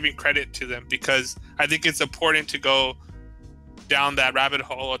course giving credit to them, because I think it's important to go down that rabbit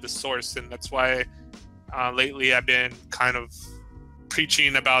hole of the source. And that's why Lately, I've been kind of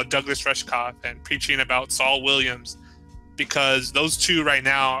preaching about Douglas Rushkoff and preaching about Saul Williams, because those two right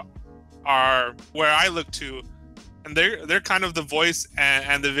now are where I look to, and they're kind of the voice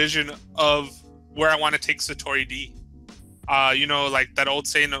and the vision of where I want to take Satori D. Like that old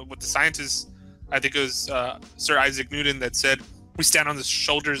saying with the scientists, I think it was Sir Isaac Newton, that said, we stand on the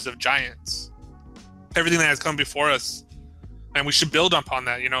shoulders of giants. Everything that has come before us, and we should build upon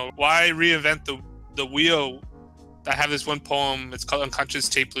that. Why reinvent the wheel? I have this one poem, it's called Unconscious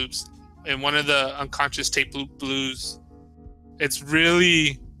Tape Loops. In one of the Unconscious Tape Loop blues, it's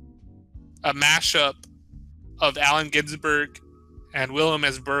really a mashup of Allen Ginsberg and Willem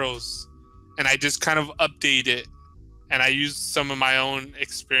S. Burroughs, and I just kind of update it, and I use some of my own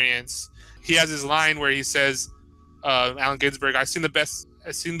experience. He has his line where he says, Allen Ginsberg, I've seen the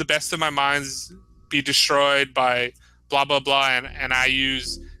best of my minds be destroyed by blah blah blah, and I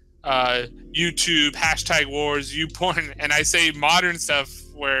use YouTube, #wars, YouPorn, and I say modern stuff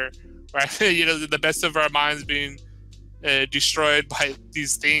where I the best of our minds being destroyed by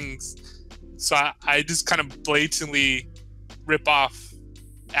these things. So I just kind of blatantly rip off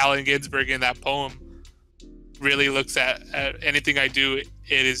Allen Ginsberg in that poem. Really looks at anything I do, it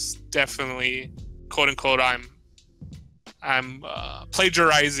is definitely, quote unquote, I'm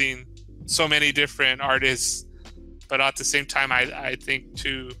plagiarizing so many different artists, but at the same time, I think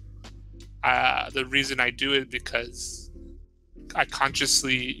too, the reason I do it because I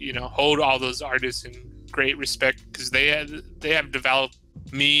consciously, hold all those artists in great respect, because they have developed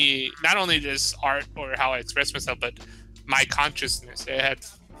me, not only just art or how I express myself, but my consciousness.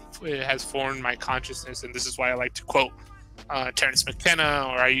 It has formed my consciousness, and this is why I like to quote Terrence McKenna,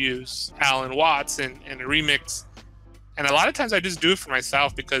 or I use Alan Watts in a remix. And a lot of times I just do it for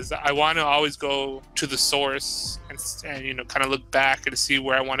myself because I want to always go to the source and kind of look back and see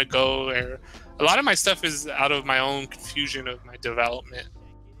where I want to go. Or a lot of my stuff is out of my own confusion of my development.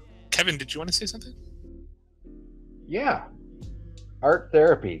 Kevin, did you want to say something? Yeah. Art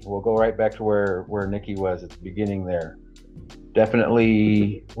therapy. We'll go right back to where Nikki was at the beginning there.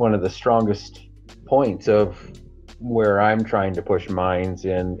 Definitely one of the strongest points of where I'm trying to push minds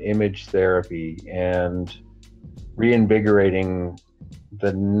in image therapy and reinvigorating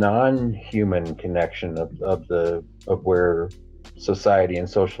the non-human connection of where society and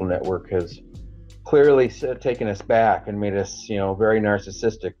social network has clearly taken us back and made us, very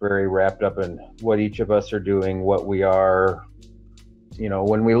narcissistic, very wrapped up in what each of us are doing, what we are.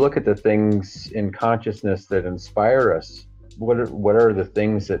 When we look at the things in consciousness that inspire us, what are the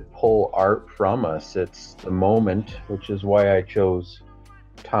things that pull art from us? It's the moment, which is why I chose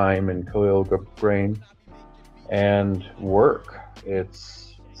time and Khalil Gibran, and work.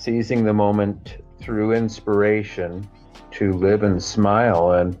 It's seizing the moment through inspiration to live and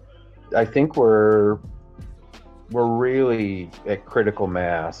smile. And I think we're really at critical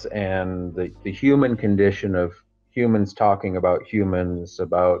mass, and the human condition of humans talking about humans,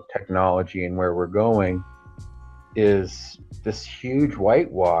 about technology and where we're going, is this huge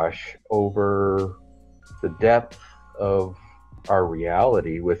whitewash over the depth of our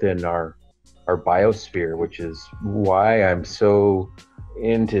reality within our biosphere, which is why I'm so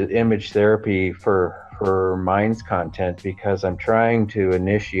into image therapy for minds content, because I'm trying to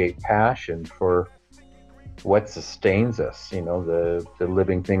initiate passion for what sustains us, the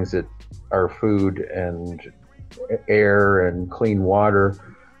living things that are food and air and clean water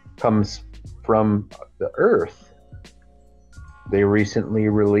comes from the earth. They recently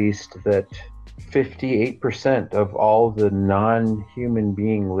released that 58% of all the non-human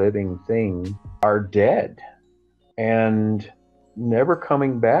being living things are dead and never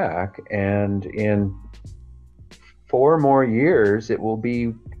coming back. And in 4 more years, it will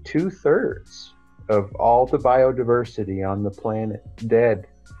be 2/3 of all the biodiversity on the planet dead.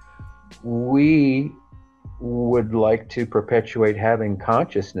 We would like to perpetuate having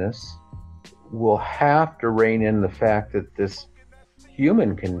consciousness. We'll have to rein in the fact that this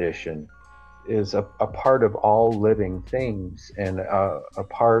human condition is a part of all living things and a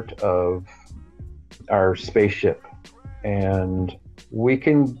part of our spaceship. And we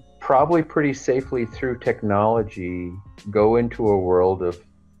can probably pretty safely through technology go into a world of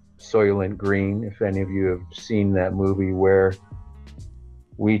Soylent Green, if any of you have seen that movie, where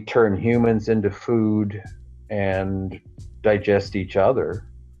we turn humans into food and digest each other.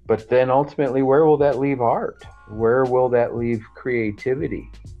 But then ultimately, where will that leave art? Where will that leave creativity?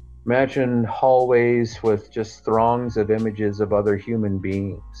 Imagine hallways with just throngs of images of other human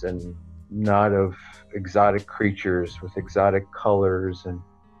beings and not of exotic creatures with exotic colors and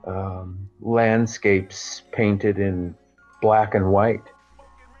landscapes painted in black and white.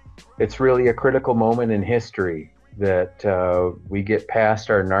 it's really a critical moment in history that we get past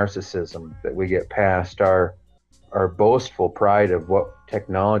our narcissism, that we get past our boastful pride of what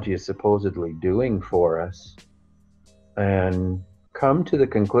technology is supposedly doing for us, and come to the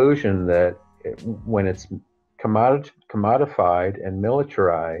conclusion that when it's commodified and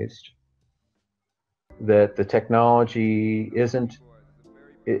militarized, that the technology isn't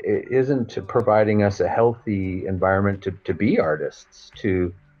providing us a healthy environment to be artists,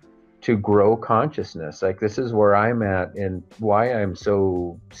 to grow consciousness. Like, this is where I'm at, and why I'm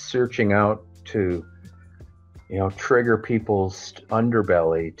so searching out to, trigger people's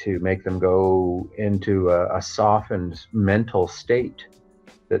underbelly, to make them go into a softened mental state,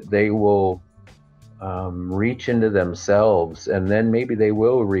 that they will reach into themselves, and then maybe they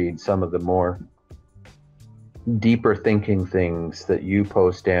will read some of the more deeper thinking things that you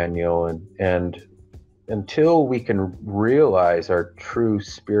post, Daniel, and until we can realize our true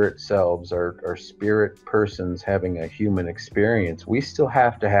spirit selves, our spirit persons having a human experience, we still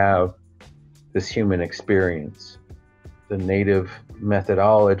have to have this human experience. The native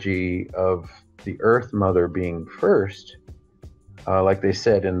methodology of the Earth Mother being first, like they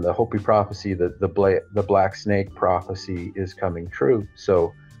said in the Hopi prophecy, that the black snake prophecy is coming true.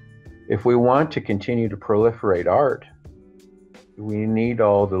 So if we want to continue to proliferate art, we need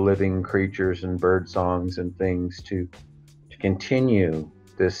all the living creatures and bird songs and things to continue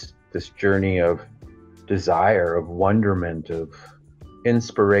this journey of desire, of wonderment, of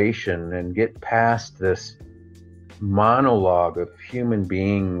inspiration, and get past this monologue of human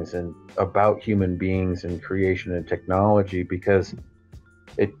beings and about human beings and creation and technology, because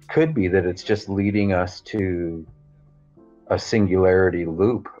it could be that it's just leading us to a singularity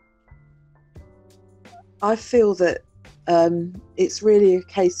loop. I feel that it's really a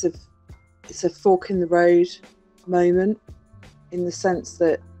case of, it's a fork in the road moment, in the sense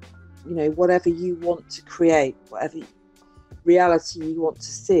that, whatever you want to create, whatever reality you want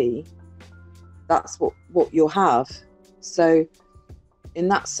to see, that's what you'll have. So in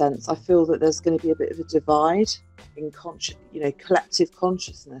that sense, I feel that there's going to be a bit of a divide in collective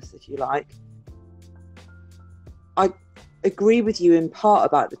consciousness, if you like. I agree with you in part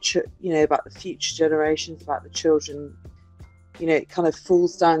about about the future generations, about the children. It kind of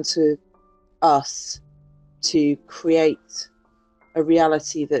falls down to us to create a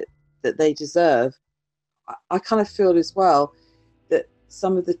reality that they deserve. I kind of feel as well that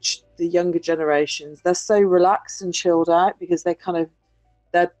some of the younger generations, they're so relaxed and chilled out because they're kind of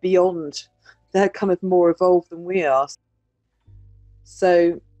more evolved than we are.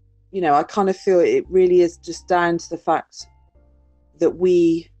 So, I kind of feel it really is just down to the fact that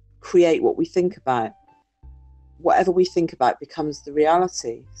we create what we think about. Whatever we think about becomes the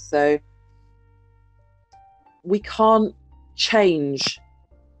reality. So we can't change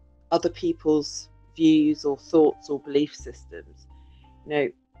other people's views or thoughts or belief systems.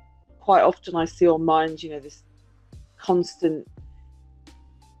 Quite often I see online, this constant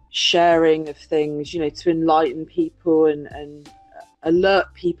sharing of things, to enlighten people and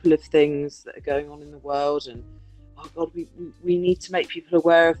alert people of things that are going on in the world. And, oh God, we need to make people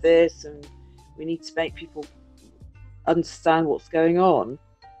aware of this, and we need to make people understand what's going on.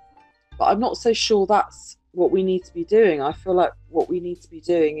 But I'm not so sure that's what we need to be doing. I feel like what we need to be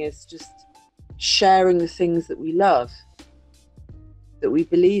doing is just sharing the things that we love, that we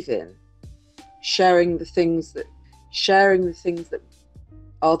believe in, sharing the things that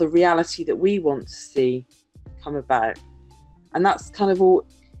are the reality that we want to see come about. And that's kind of all.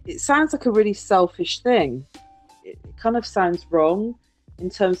 It sounds like a really selfish thing. It kind of sounds wrong in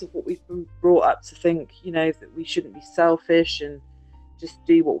terms of what we've been brought up to think, that we shouldn't be selfish and just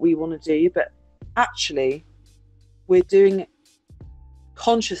do what we want to do. But actually, we're doing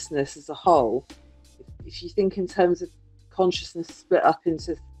consciousness as a whole. If you think in terms of consciousness split up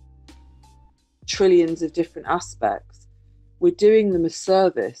into trillions of different aspects, we're doing them a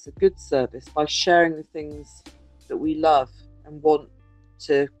service, a good service, by sharing the things that we love and want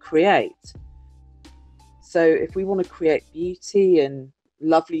to create. So if we want to create beauty and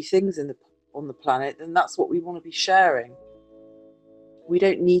lovely things on the planet, then that's what we want to be sharing. We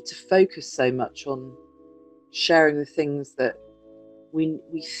don't need to focus so much on sharing the things that we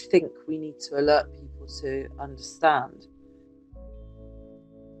think we need to alert people to understand.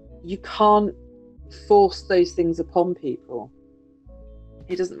 You can't force those things upon people.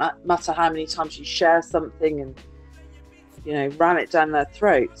 It doesn't matter how many times you share something and ram it down their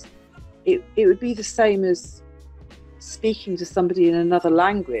throats. It would be the same as speaking to somebody in another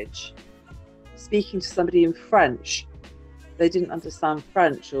language, speaking to somebody in French. They didn't understand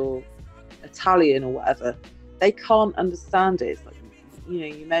French or Italian or whatever. They can't understand it. It's like,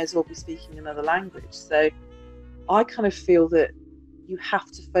 you may as well be speaking another language. So I kind of feel that you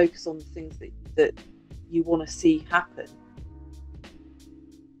have to focus on the things that you want to see happen.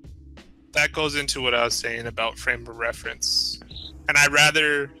 That goes into what I was saying about frame of reference. And I'd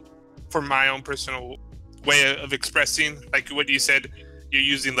rather, for my own personal way of expressing, like what you said, you're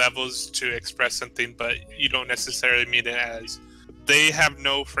using levels to express something, but you don't necessarily mean it as. They have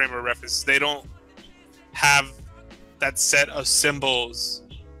no frame of reference. They don't have that set of symbols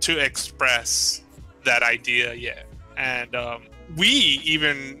to express that idea yet. And we,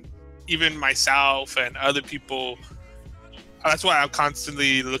 even myself and other people, that's why I'm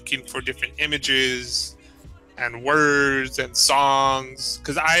constantly looking for different images and words and songs,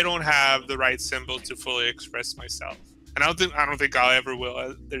 because I don't have the right symbol to fully express myself, and I don't think I'll ever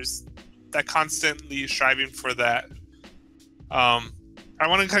will. There's that constantly striving for that. I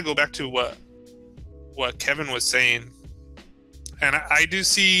want to kind of go back to what Kevin was saying, and I do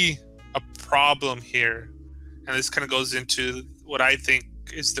see a problem here, and this kind of goes into what I think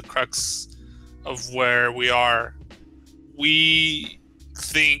is the crux of where we are. We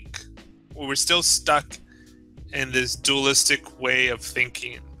think we're still stuck in this dualistic way of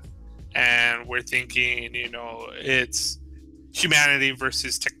thinking, and we're thinking, it's humanity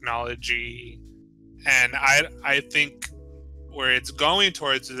versus technology. And I think where it's going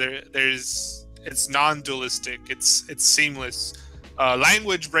towards, it's non-dualistic, it's seamless.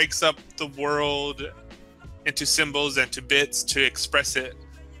 Language breaks up the world into symbols and to bits to express it,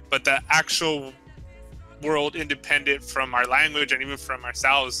 but the actual world, independent from our language and even from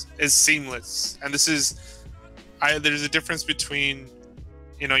ourselves, is seamless. And this is, there's a difference between,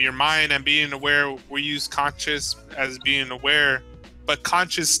 your mind and being aware. We use conscious as being aware, but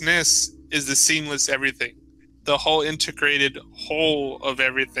consciousness is the seamless everything, the whole integrated whole of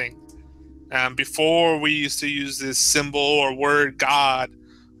everything. Before, we used to use this symbol or word, God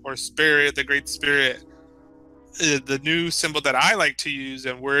or spirit, the great spirit. The new symbol that I like to use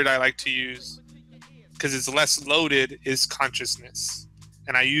and word I like to use, because it's less loaded, is consciousness,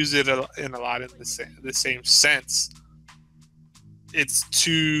 and I use it in a lot of the same sense. It's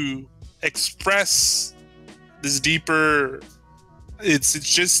to express this deeper. It's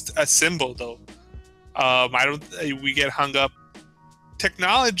just a symbol, though. We get hung up.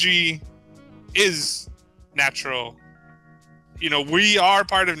 Technology is natural. We are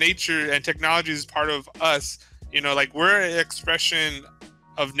part of nature, and technology is part of us. Like, we're an expression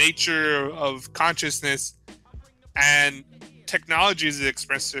of nature, of consciousness, and technology is the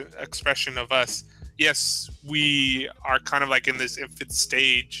expression of us. Yes, we are kind of like in this infant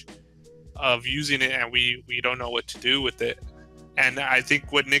stage of using it, and we don't know what to do with it. And I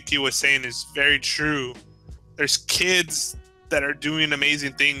think what Nikki was saying is very true. There's kids that are doing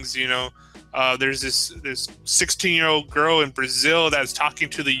amazing things. There's this 16-year-old girl in Brazil that's talking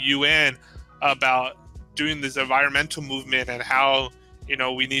to the UN about doing this environmental movement and how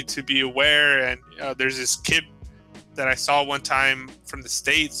we need to be aware. And there's this kid that I saw one time from the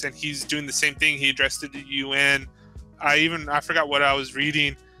States, and he's doing the same thing. He addressed it to the UN. I forgot what I was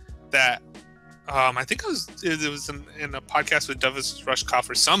reading, that I think it was in a podcast with Douglas Rushkoff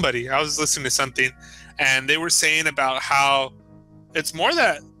or somebody. I was listening to something, and they were saying about how it's more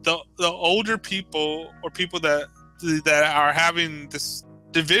that the older people, or people that are having this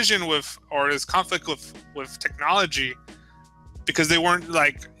division with, or this conflict with technology, because they weren't,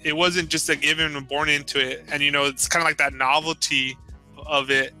 like, it wasn't just a given and born into it. And it's kind of like that novelty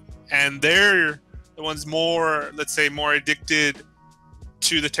of it, and they're the ones more, let's say, more addicted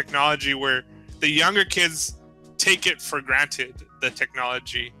to the technology, where the younger kids take it for granted, the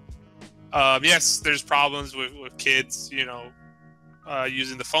technology. Yes, there's problems with kids,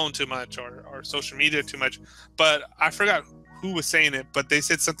 using the phone too much or social media too much, but I forgot who was saying it, but they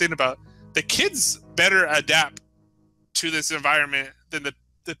said something about the kids better adapt to this environment than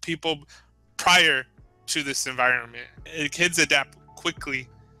the people prior to this environment. Kids adapt quickly.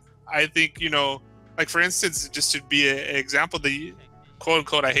 I think, like, for instance, just to be an example, the quote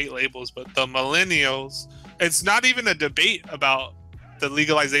unquote, I hate labels, but the millennials, it's not even a debate about the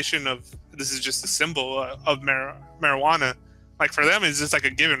legalization of, this is just a symbol of marijuana. Like, for them, it's just like a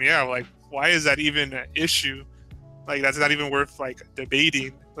given. Yeah, like, why is that even an issue? Like, that's not even worth, like,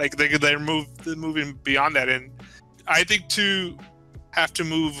 debating. Like, they're moving beyond that. And I think to have to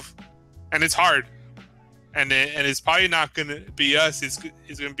move, and it's hard, and it's probably not going to be us. It's going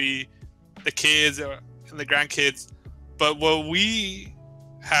to be the kids and the grandkids. But what we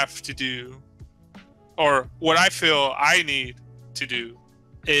have to do, or what I feel I need to do,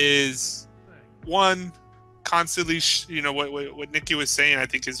 is, one, constantly, what Nikki was saying, I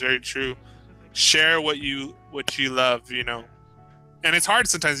think is very true. Share what you love, And it's hard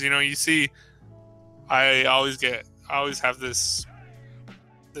sometimes, you see, I always have this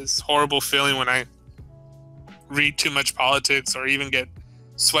horrible feeling when I read too much politics or even get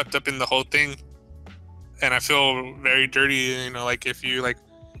swept up in the whole thing, and I feel very dirty. Like if you like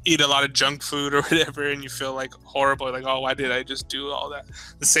eat a lot of junk food or whatever, and you feel like horrible, like, oh, why did I just do all that?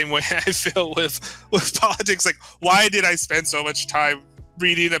 The same way I feel with politics. Like, why did I spend so much time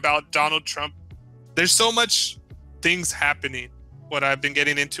reading about Donald Trump? There's so much things happening. What I've been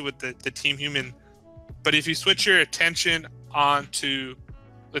getting into with the Team Human, but if you switch your attention onto,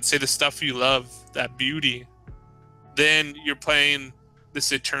 let's say, the stuff you love, that beauty, then you're playing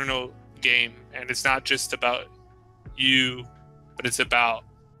this eternal game, and it's not just about you, but it's about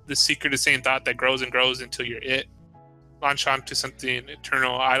the secret of same thought that grows and grows until you're it. Launch on to something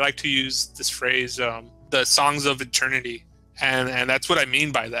eternal. I like to use this phrase, the songs of eternity, and that's what I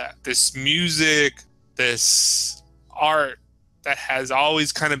mean by that. This music, this art that has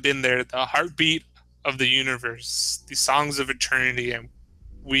always kind of been there, the heartbeat of the universe, these songs of eternity, and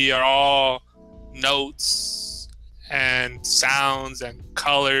we are all notes and sounds and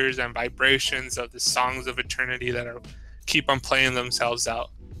colors and vibrations of the songs of eternity that keep on playing themselves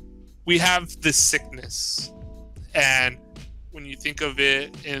out. We have this sickness, and when you think of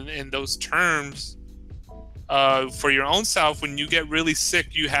it in those terms, for your own self, when you get really sick,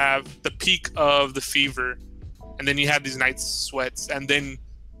 you have the peak of the fever, and then you have these night sweats, and then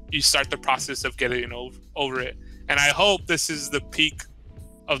you start the process of getting over it. And I hope this is the peak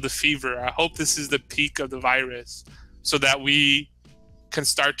of the fever. I hope this is the peak of the virus, so that we can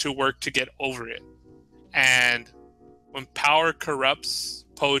start to work to get over it. And when power corrupts,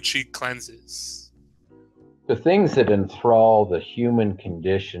 poetry cleanses. The things that enthrall the human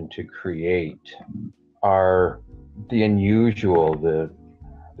condition to create are the unusual, the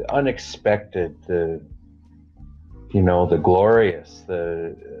unexpected, the glorious,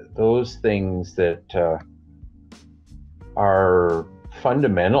 those things that are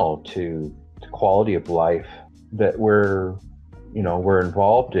fundamental to the quality of life that we're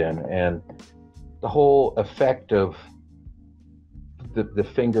involved in. And the whole effect of the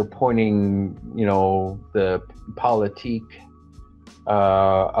finger pointing, the politique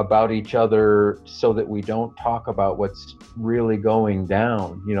about each other, so that we don't talk about what's really going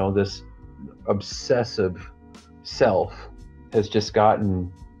down. This obsessive self has just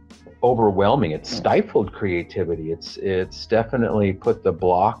gotten overwhelming. It's stifled creativity. It's definitely put the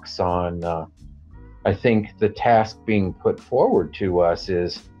blocks on. I think the task being put forward to us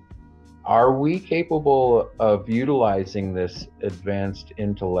is, are we capable of utilizing this advanced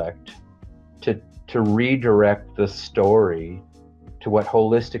intellect to redirect the story to what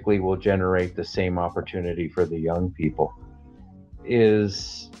holistically will generate the same opportunity for the young people?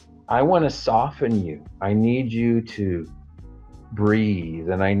 I want to soften you. I need you to breathe,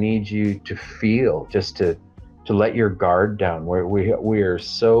 and I need you to feel, just to let your guard down. Where we are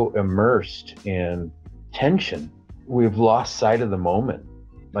so immersed in tension, we've lost sight of the moment.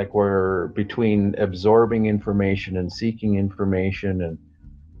 Like, we're between absorbing information and seeking information, and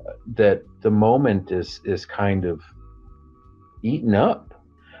that the moment is kind of eaten up.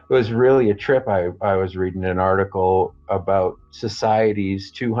 It was really a trip. I was reading an article about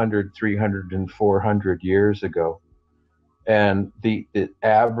societies 200, 300, and 400 years ago. And the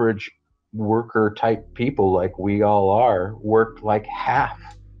average worker type people, like we all are, worked like half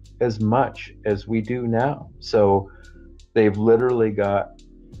as much as we do now. So they've literally got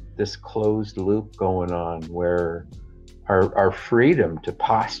this closed loop going on, where our freedom to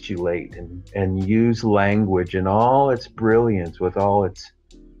postulate and use language in all its brilliance, with all its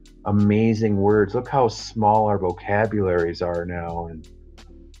amazing words. Look how small our vocabularies are now. And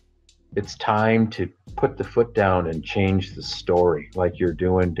it's time to put the foot down and change the story, like you're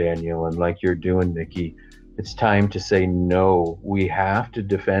doing, Daniel, and like you're doing, Nikki. It's time to say, no, we have to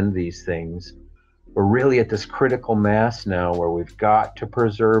defend these things. We're really at this critical mass now where we've got to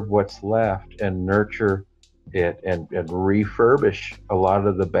preserve what's left and nurture it and refurbish a lot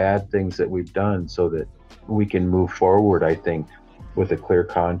of the bad things that we've done, so that we can move forward, I think, with a clear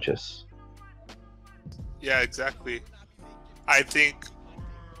conscience. Yeah, exactly. I think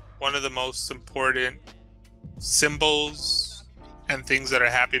one of the most important symbols and things that are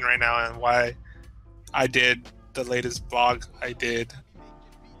happening right now, and why I did the latest blog I did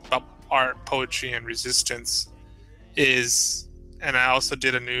about art, poetry, and resistance is, and I also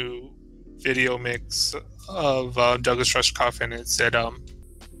did a new video mix of Douglas Rushkoff, and it said,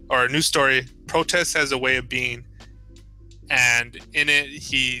 or a new story, protest as a way of being. And in it,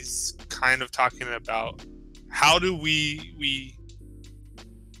 he's kind of talking about how do we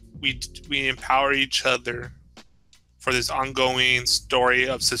empower each other for this ongoing story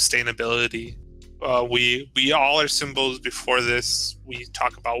of sustainability. We all are symbols before this. We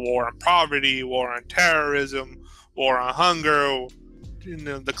talk about war on poverty, war on terrorism, war on hunger,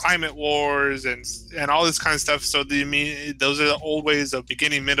 the climate wars, and all this kind of stuff. So those are the old ways of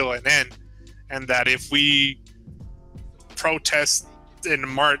beginning, middle, and end. And that if we protest and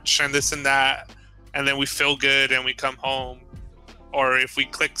march and this and that, and then we feel good and we come home, or if we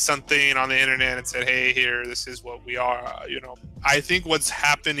click something on the internet and said, hey, here, this is what we are, I think what's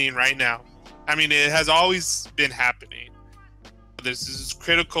happening right now, I mean, it has always been happening. There's this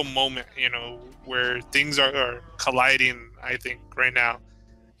critical moment, where things are colliding, I think, right now.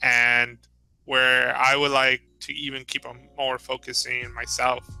 And where I would like to even keep on more focusing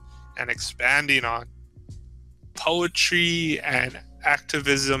myself and expanding on poetry and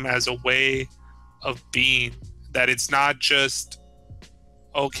activism as a way of being. That it's not just,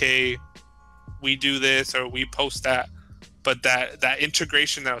 okay, we do this or we post that, but that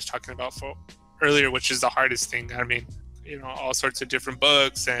integration that I was talking about earlier, which is the hardest thing. I mean, all sorts of different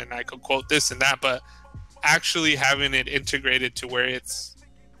books, and I could quote this and that, but actually having it integrated to where it's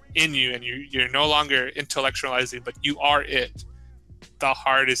in you and you're no longer intellectualizing, but you are it. The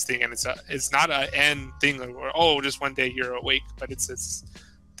hardest thing, and it's not an end thing where just one day you're awake, but it's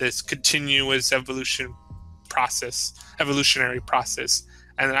this continuous evolutionary process.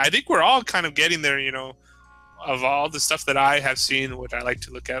 And I think we're all kind of getting there, of all the stuff that I have seen, what I like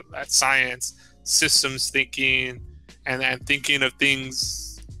to look at science, systems thinking, and thinking of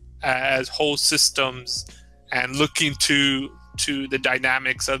things as whole systems, and looking to the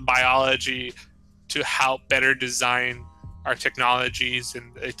dynamics of biology to help better design our technologies.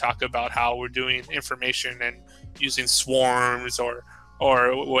 And they talk about how we're doing information and using swarms or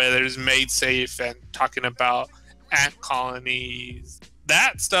whether it's made safe, and talking about ant colonies.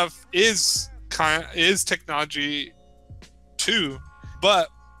 That stuff is technology too. But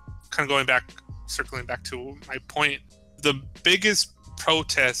kind of circling back to my point, the biggest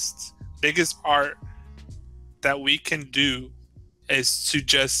protest, biggest art that we can do is to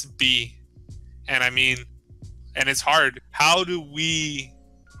just be. And I mean, and it's hard. How do we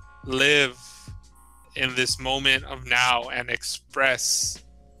live in this moment of now and express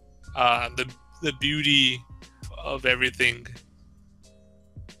the beauty of everything?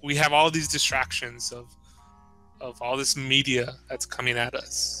 We have all these distractions of all this media that's coming at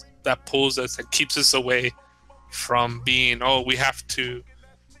us, that pulls us, that keeps us away from being, we have to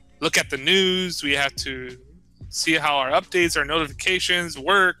look at the news, we have to see how our updates, our notifications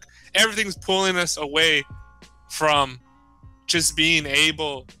work. Everything's pulling us away from just being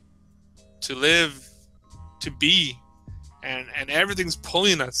able to live, to be, and everything's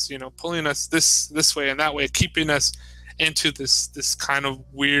pulling us this way and that way, keeping us into this kind of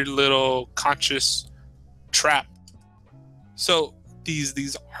weird little conscious trap. So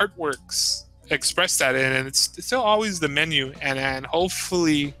these artworks express that, and it's still always the menu, and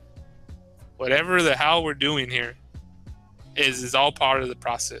hopefully whatever the hell we're doing here is all part of the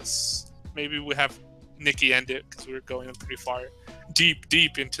process. Maybe we have Nikki end it, because we're going pretty far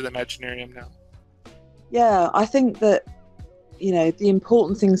deep into the Imaginarium now. Yeah, I think that the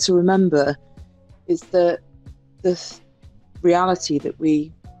important thing to remember is that the reality that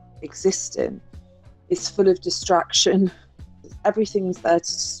we exist in is full of distraction. Everything's there to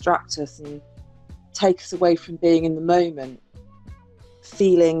distract us and take us away from being in the moment,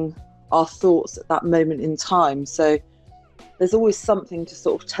 feeling our thoughts at that moment in time. So there's always something to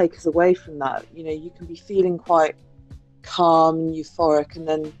sort of take us away from that. You can be feeling quite calm and euphoric, and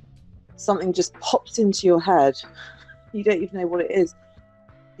then something just pops into your head. You don't even know what it is.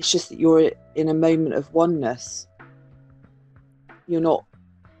 It's just that you're in a moment of oneness. You're not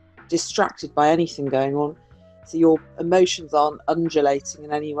distracted by anything going on. So your emotions aren't undulating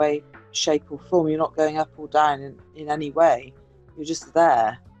in any way, shape or form. You're not going up or down in any way. You're just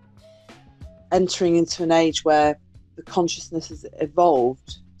there. Entering into an age where the consciousness has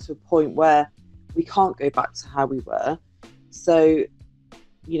evolved to a point where we can't go back to how we were. So,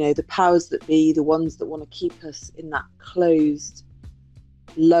 the powers that be, the ones that want to keep us in that closed,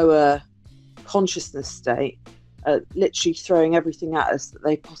 lower consciousness state, are literally throwing everything at us that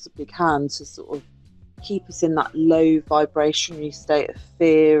they possibly can to sort of keep us in that low vibrationary state of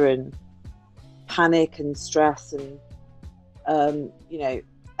fear and panic and stress, and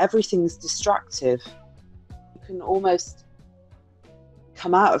everything's distractive. You can almost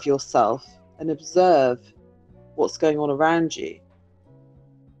come out of yourself and observe what's going on around you.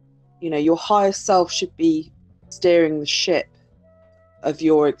 Your higher self should be steering the ship of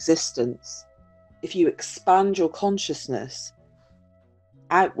your existence. If you expand your consciousness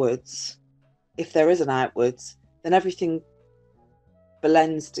outwards, if there is an outwards, then everything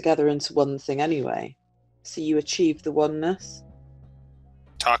blends together into one thing anyway. So you achieve the oneness.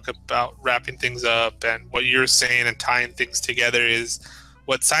 Talk about wrapping things up, and what you're saying and tying things together is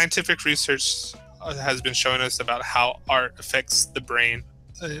what scientific research has been showing us about how art affects the brain.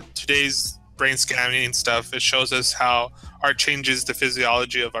 Today's brain scanning stuff, it shows us how art changes the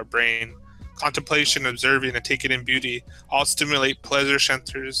physiology of our brain. Contemplation, observing, and taking in beauty all stimulate pleasure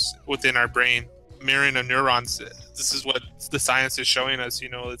centers within our brain, mirroring of neurons. This is what the science is showing us.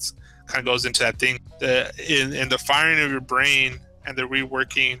 It's kind of goes into that thing. In the firing of your brain and the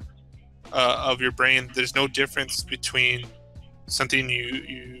reworking of your brain, there's no difference between something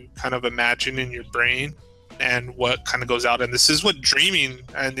you kind of imagine in your brain and what kind of goes out. And this is what dreaming,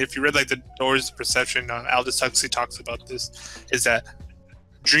 and if you read like The Doors of Perception, Aldous Huxley talks about this, is that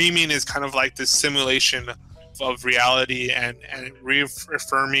dreaming is kind of like this simulation of reality and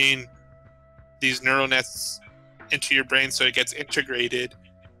reaffirming these neural nets into your brain so it gets integrated,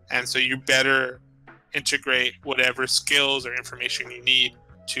 and so you better integrate whatever skills or information you need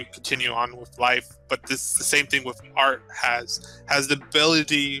to continue on with life. But the same thing with art has the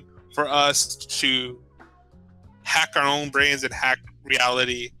ability for us to hack our own brains and hack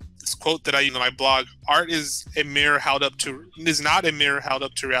reality. This quote that I use on my blog: art is not a mirror held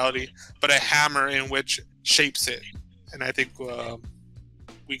up to reality, but a hammer in which shapes it. And I think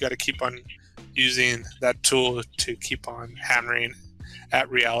we got to keep on using that tool to keep on hammering at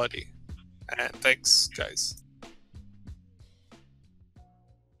reality. And thanks, guys.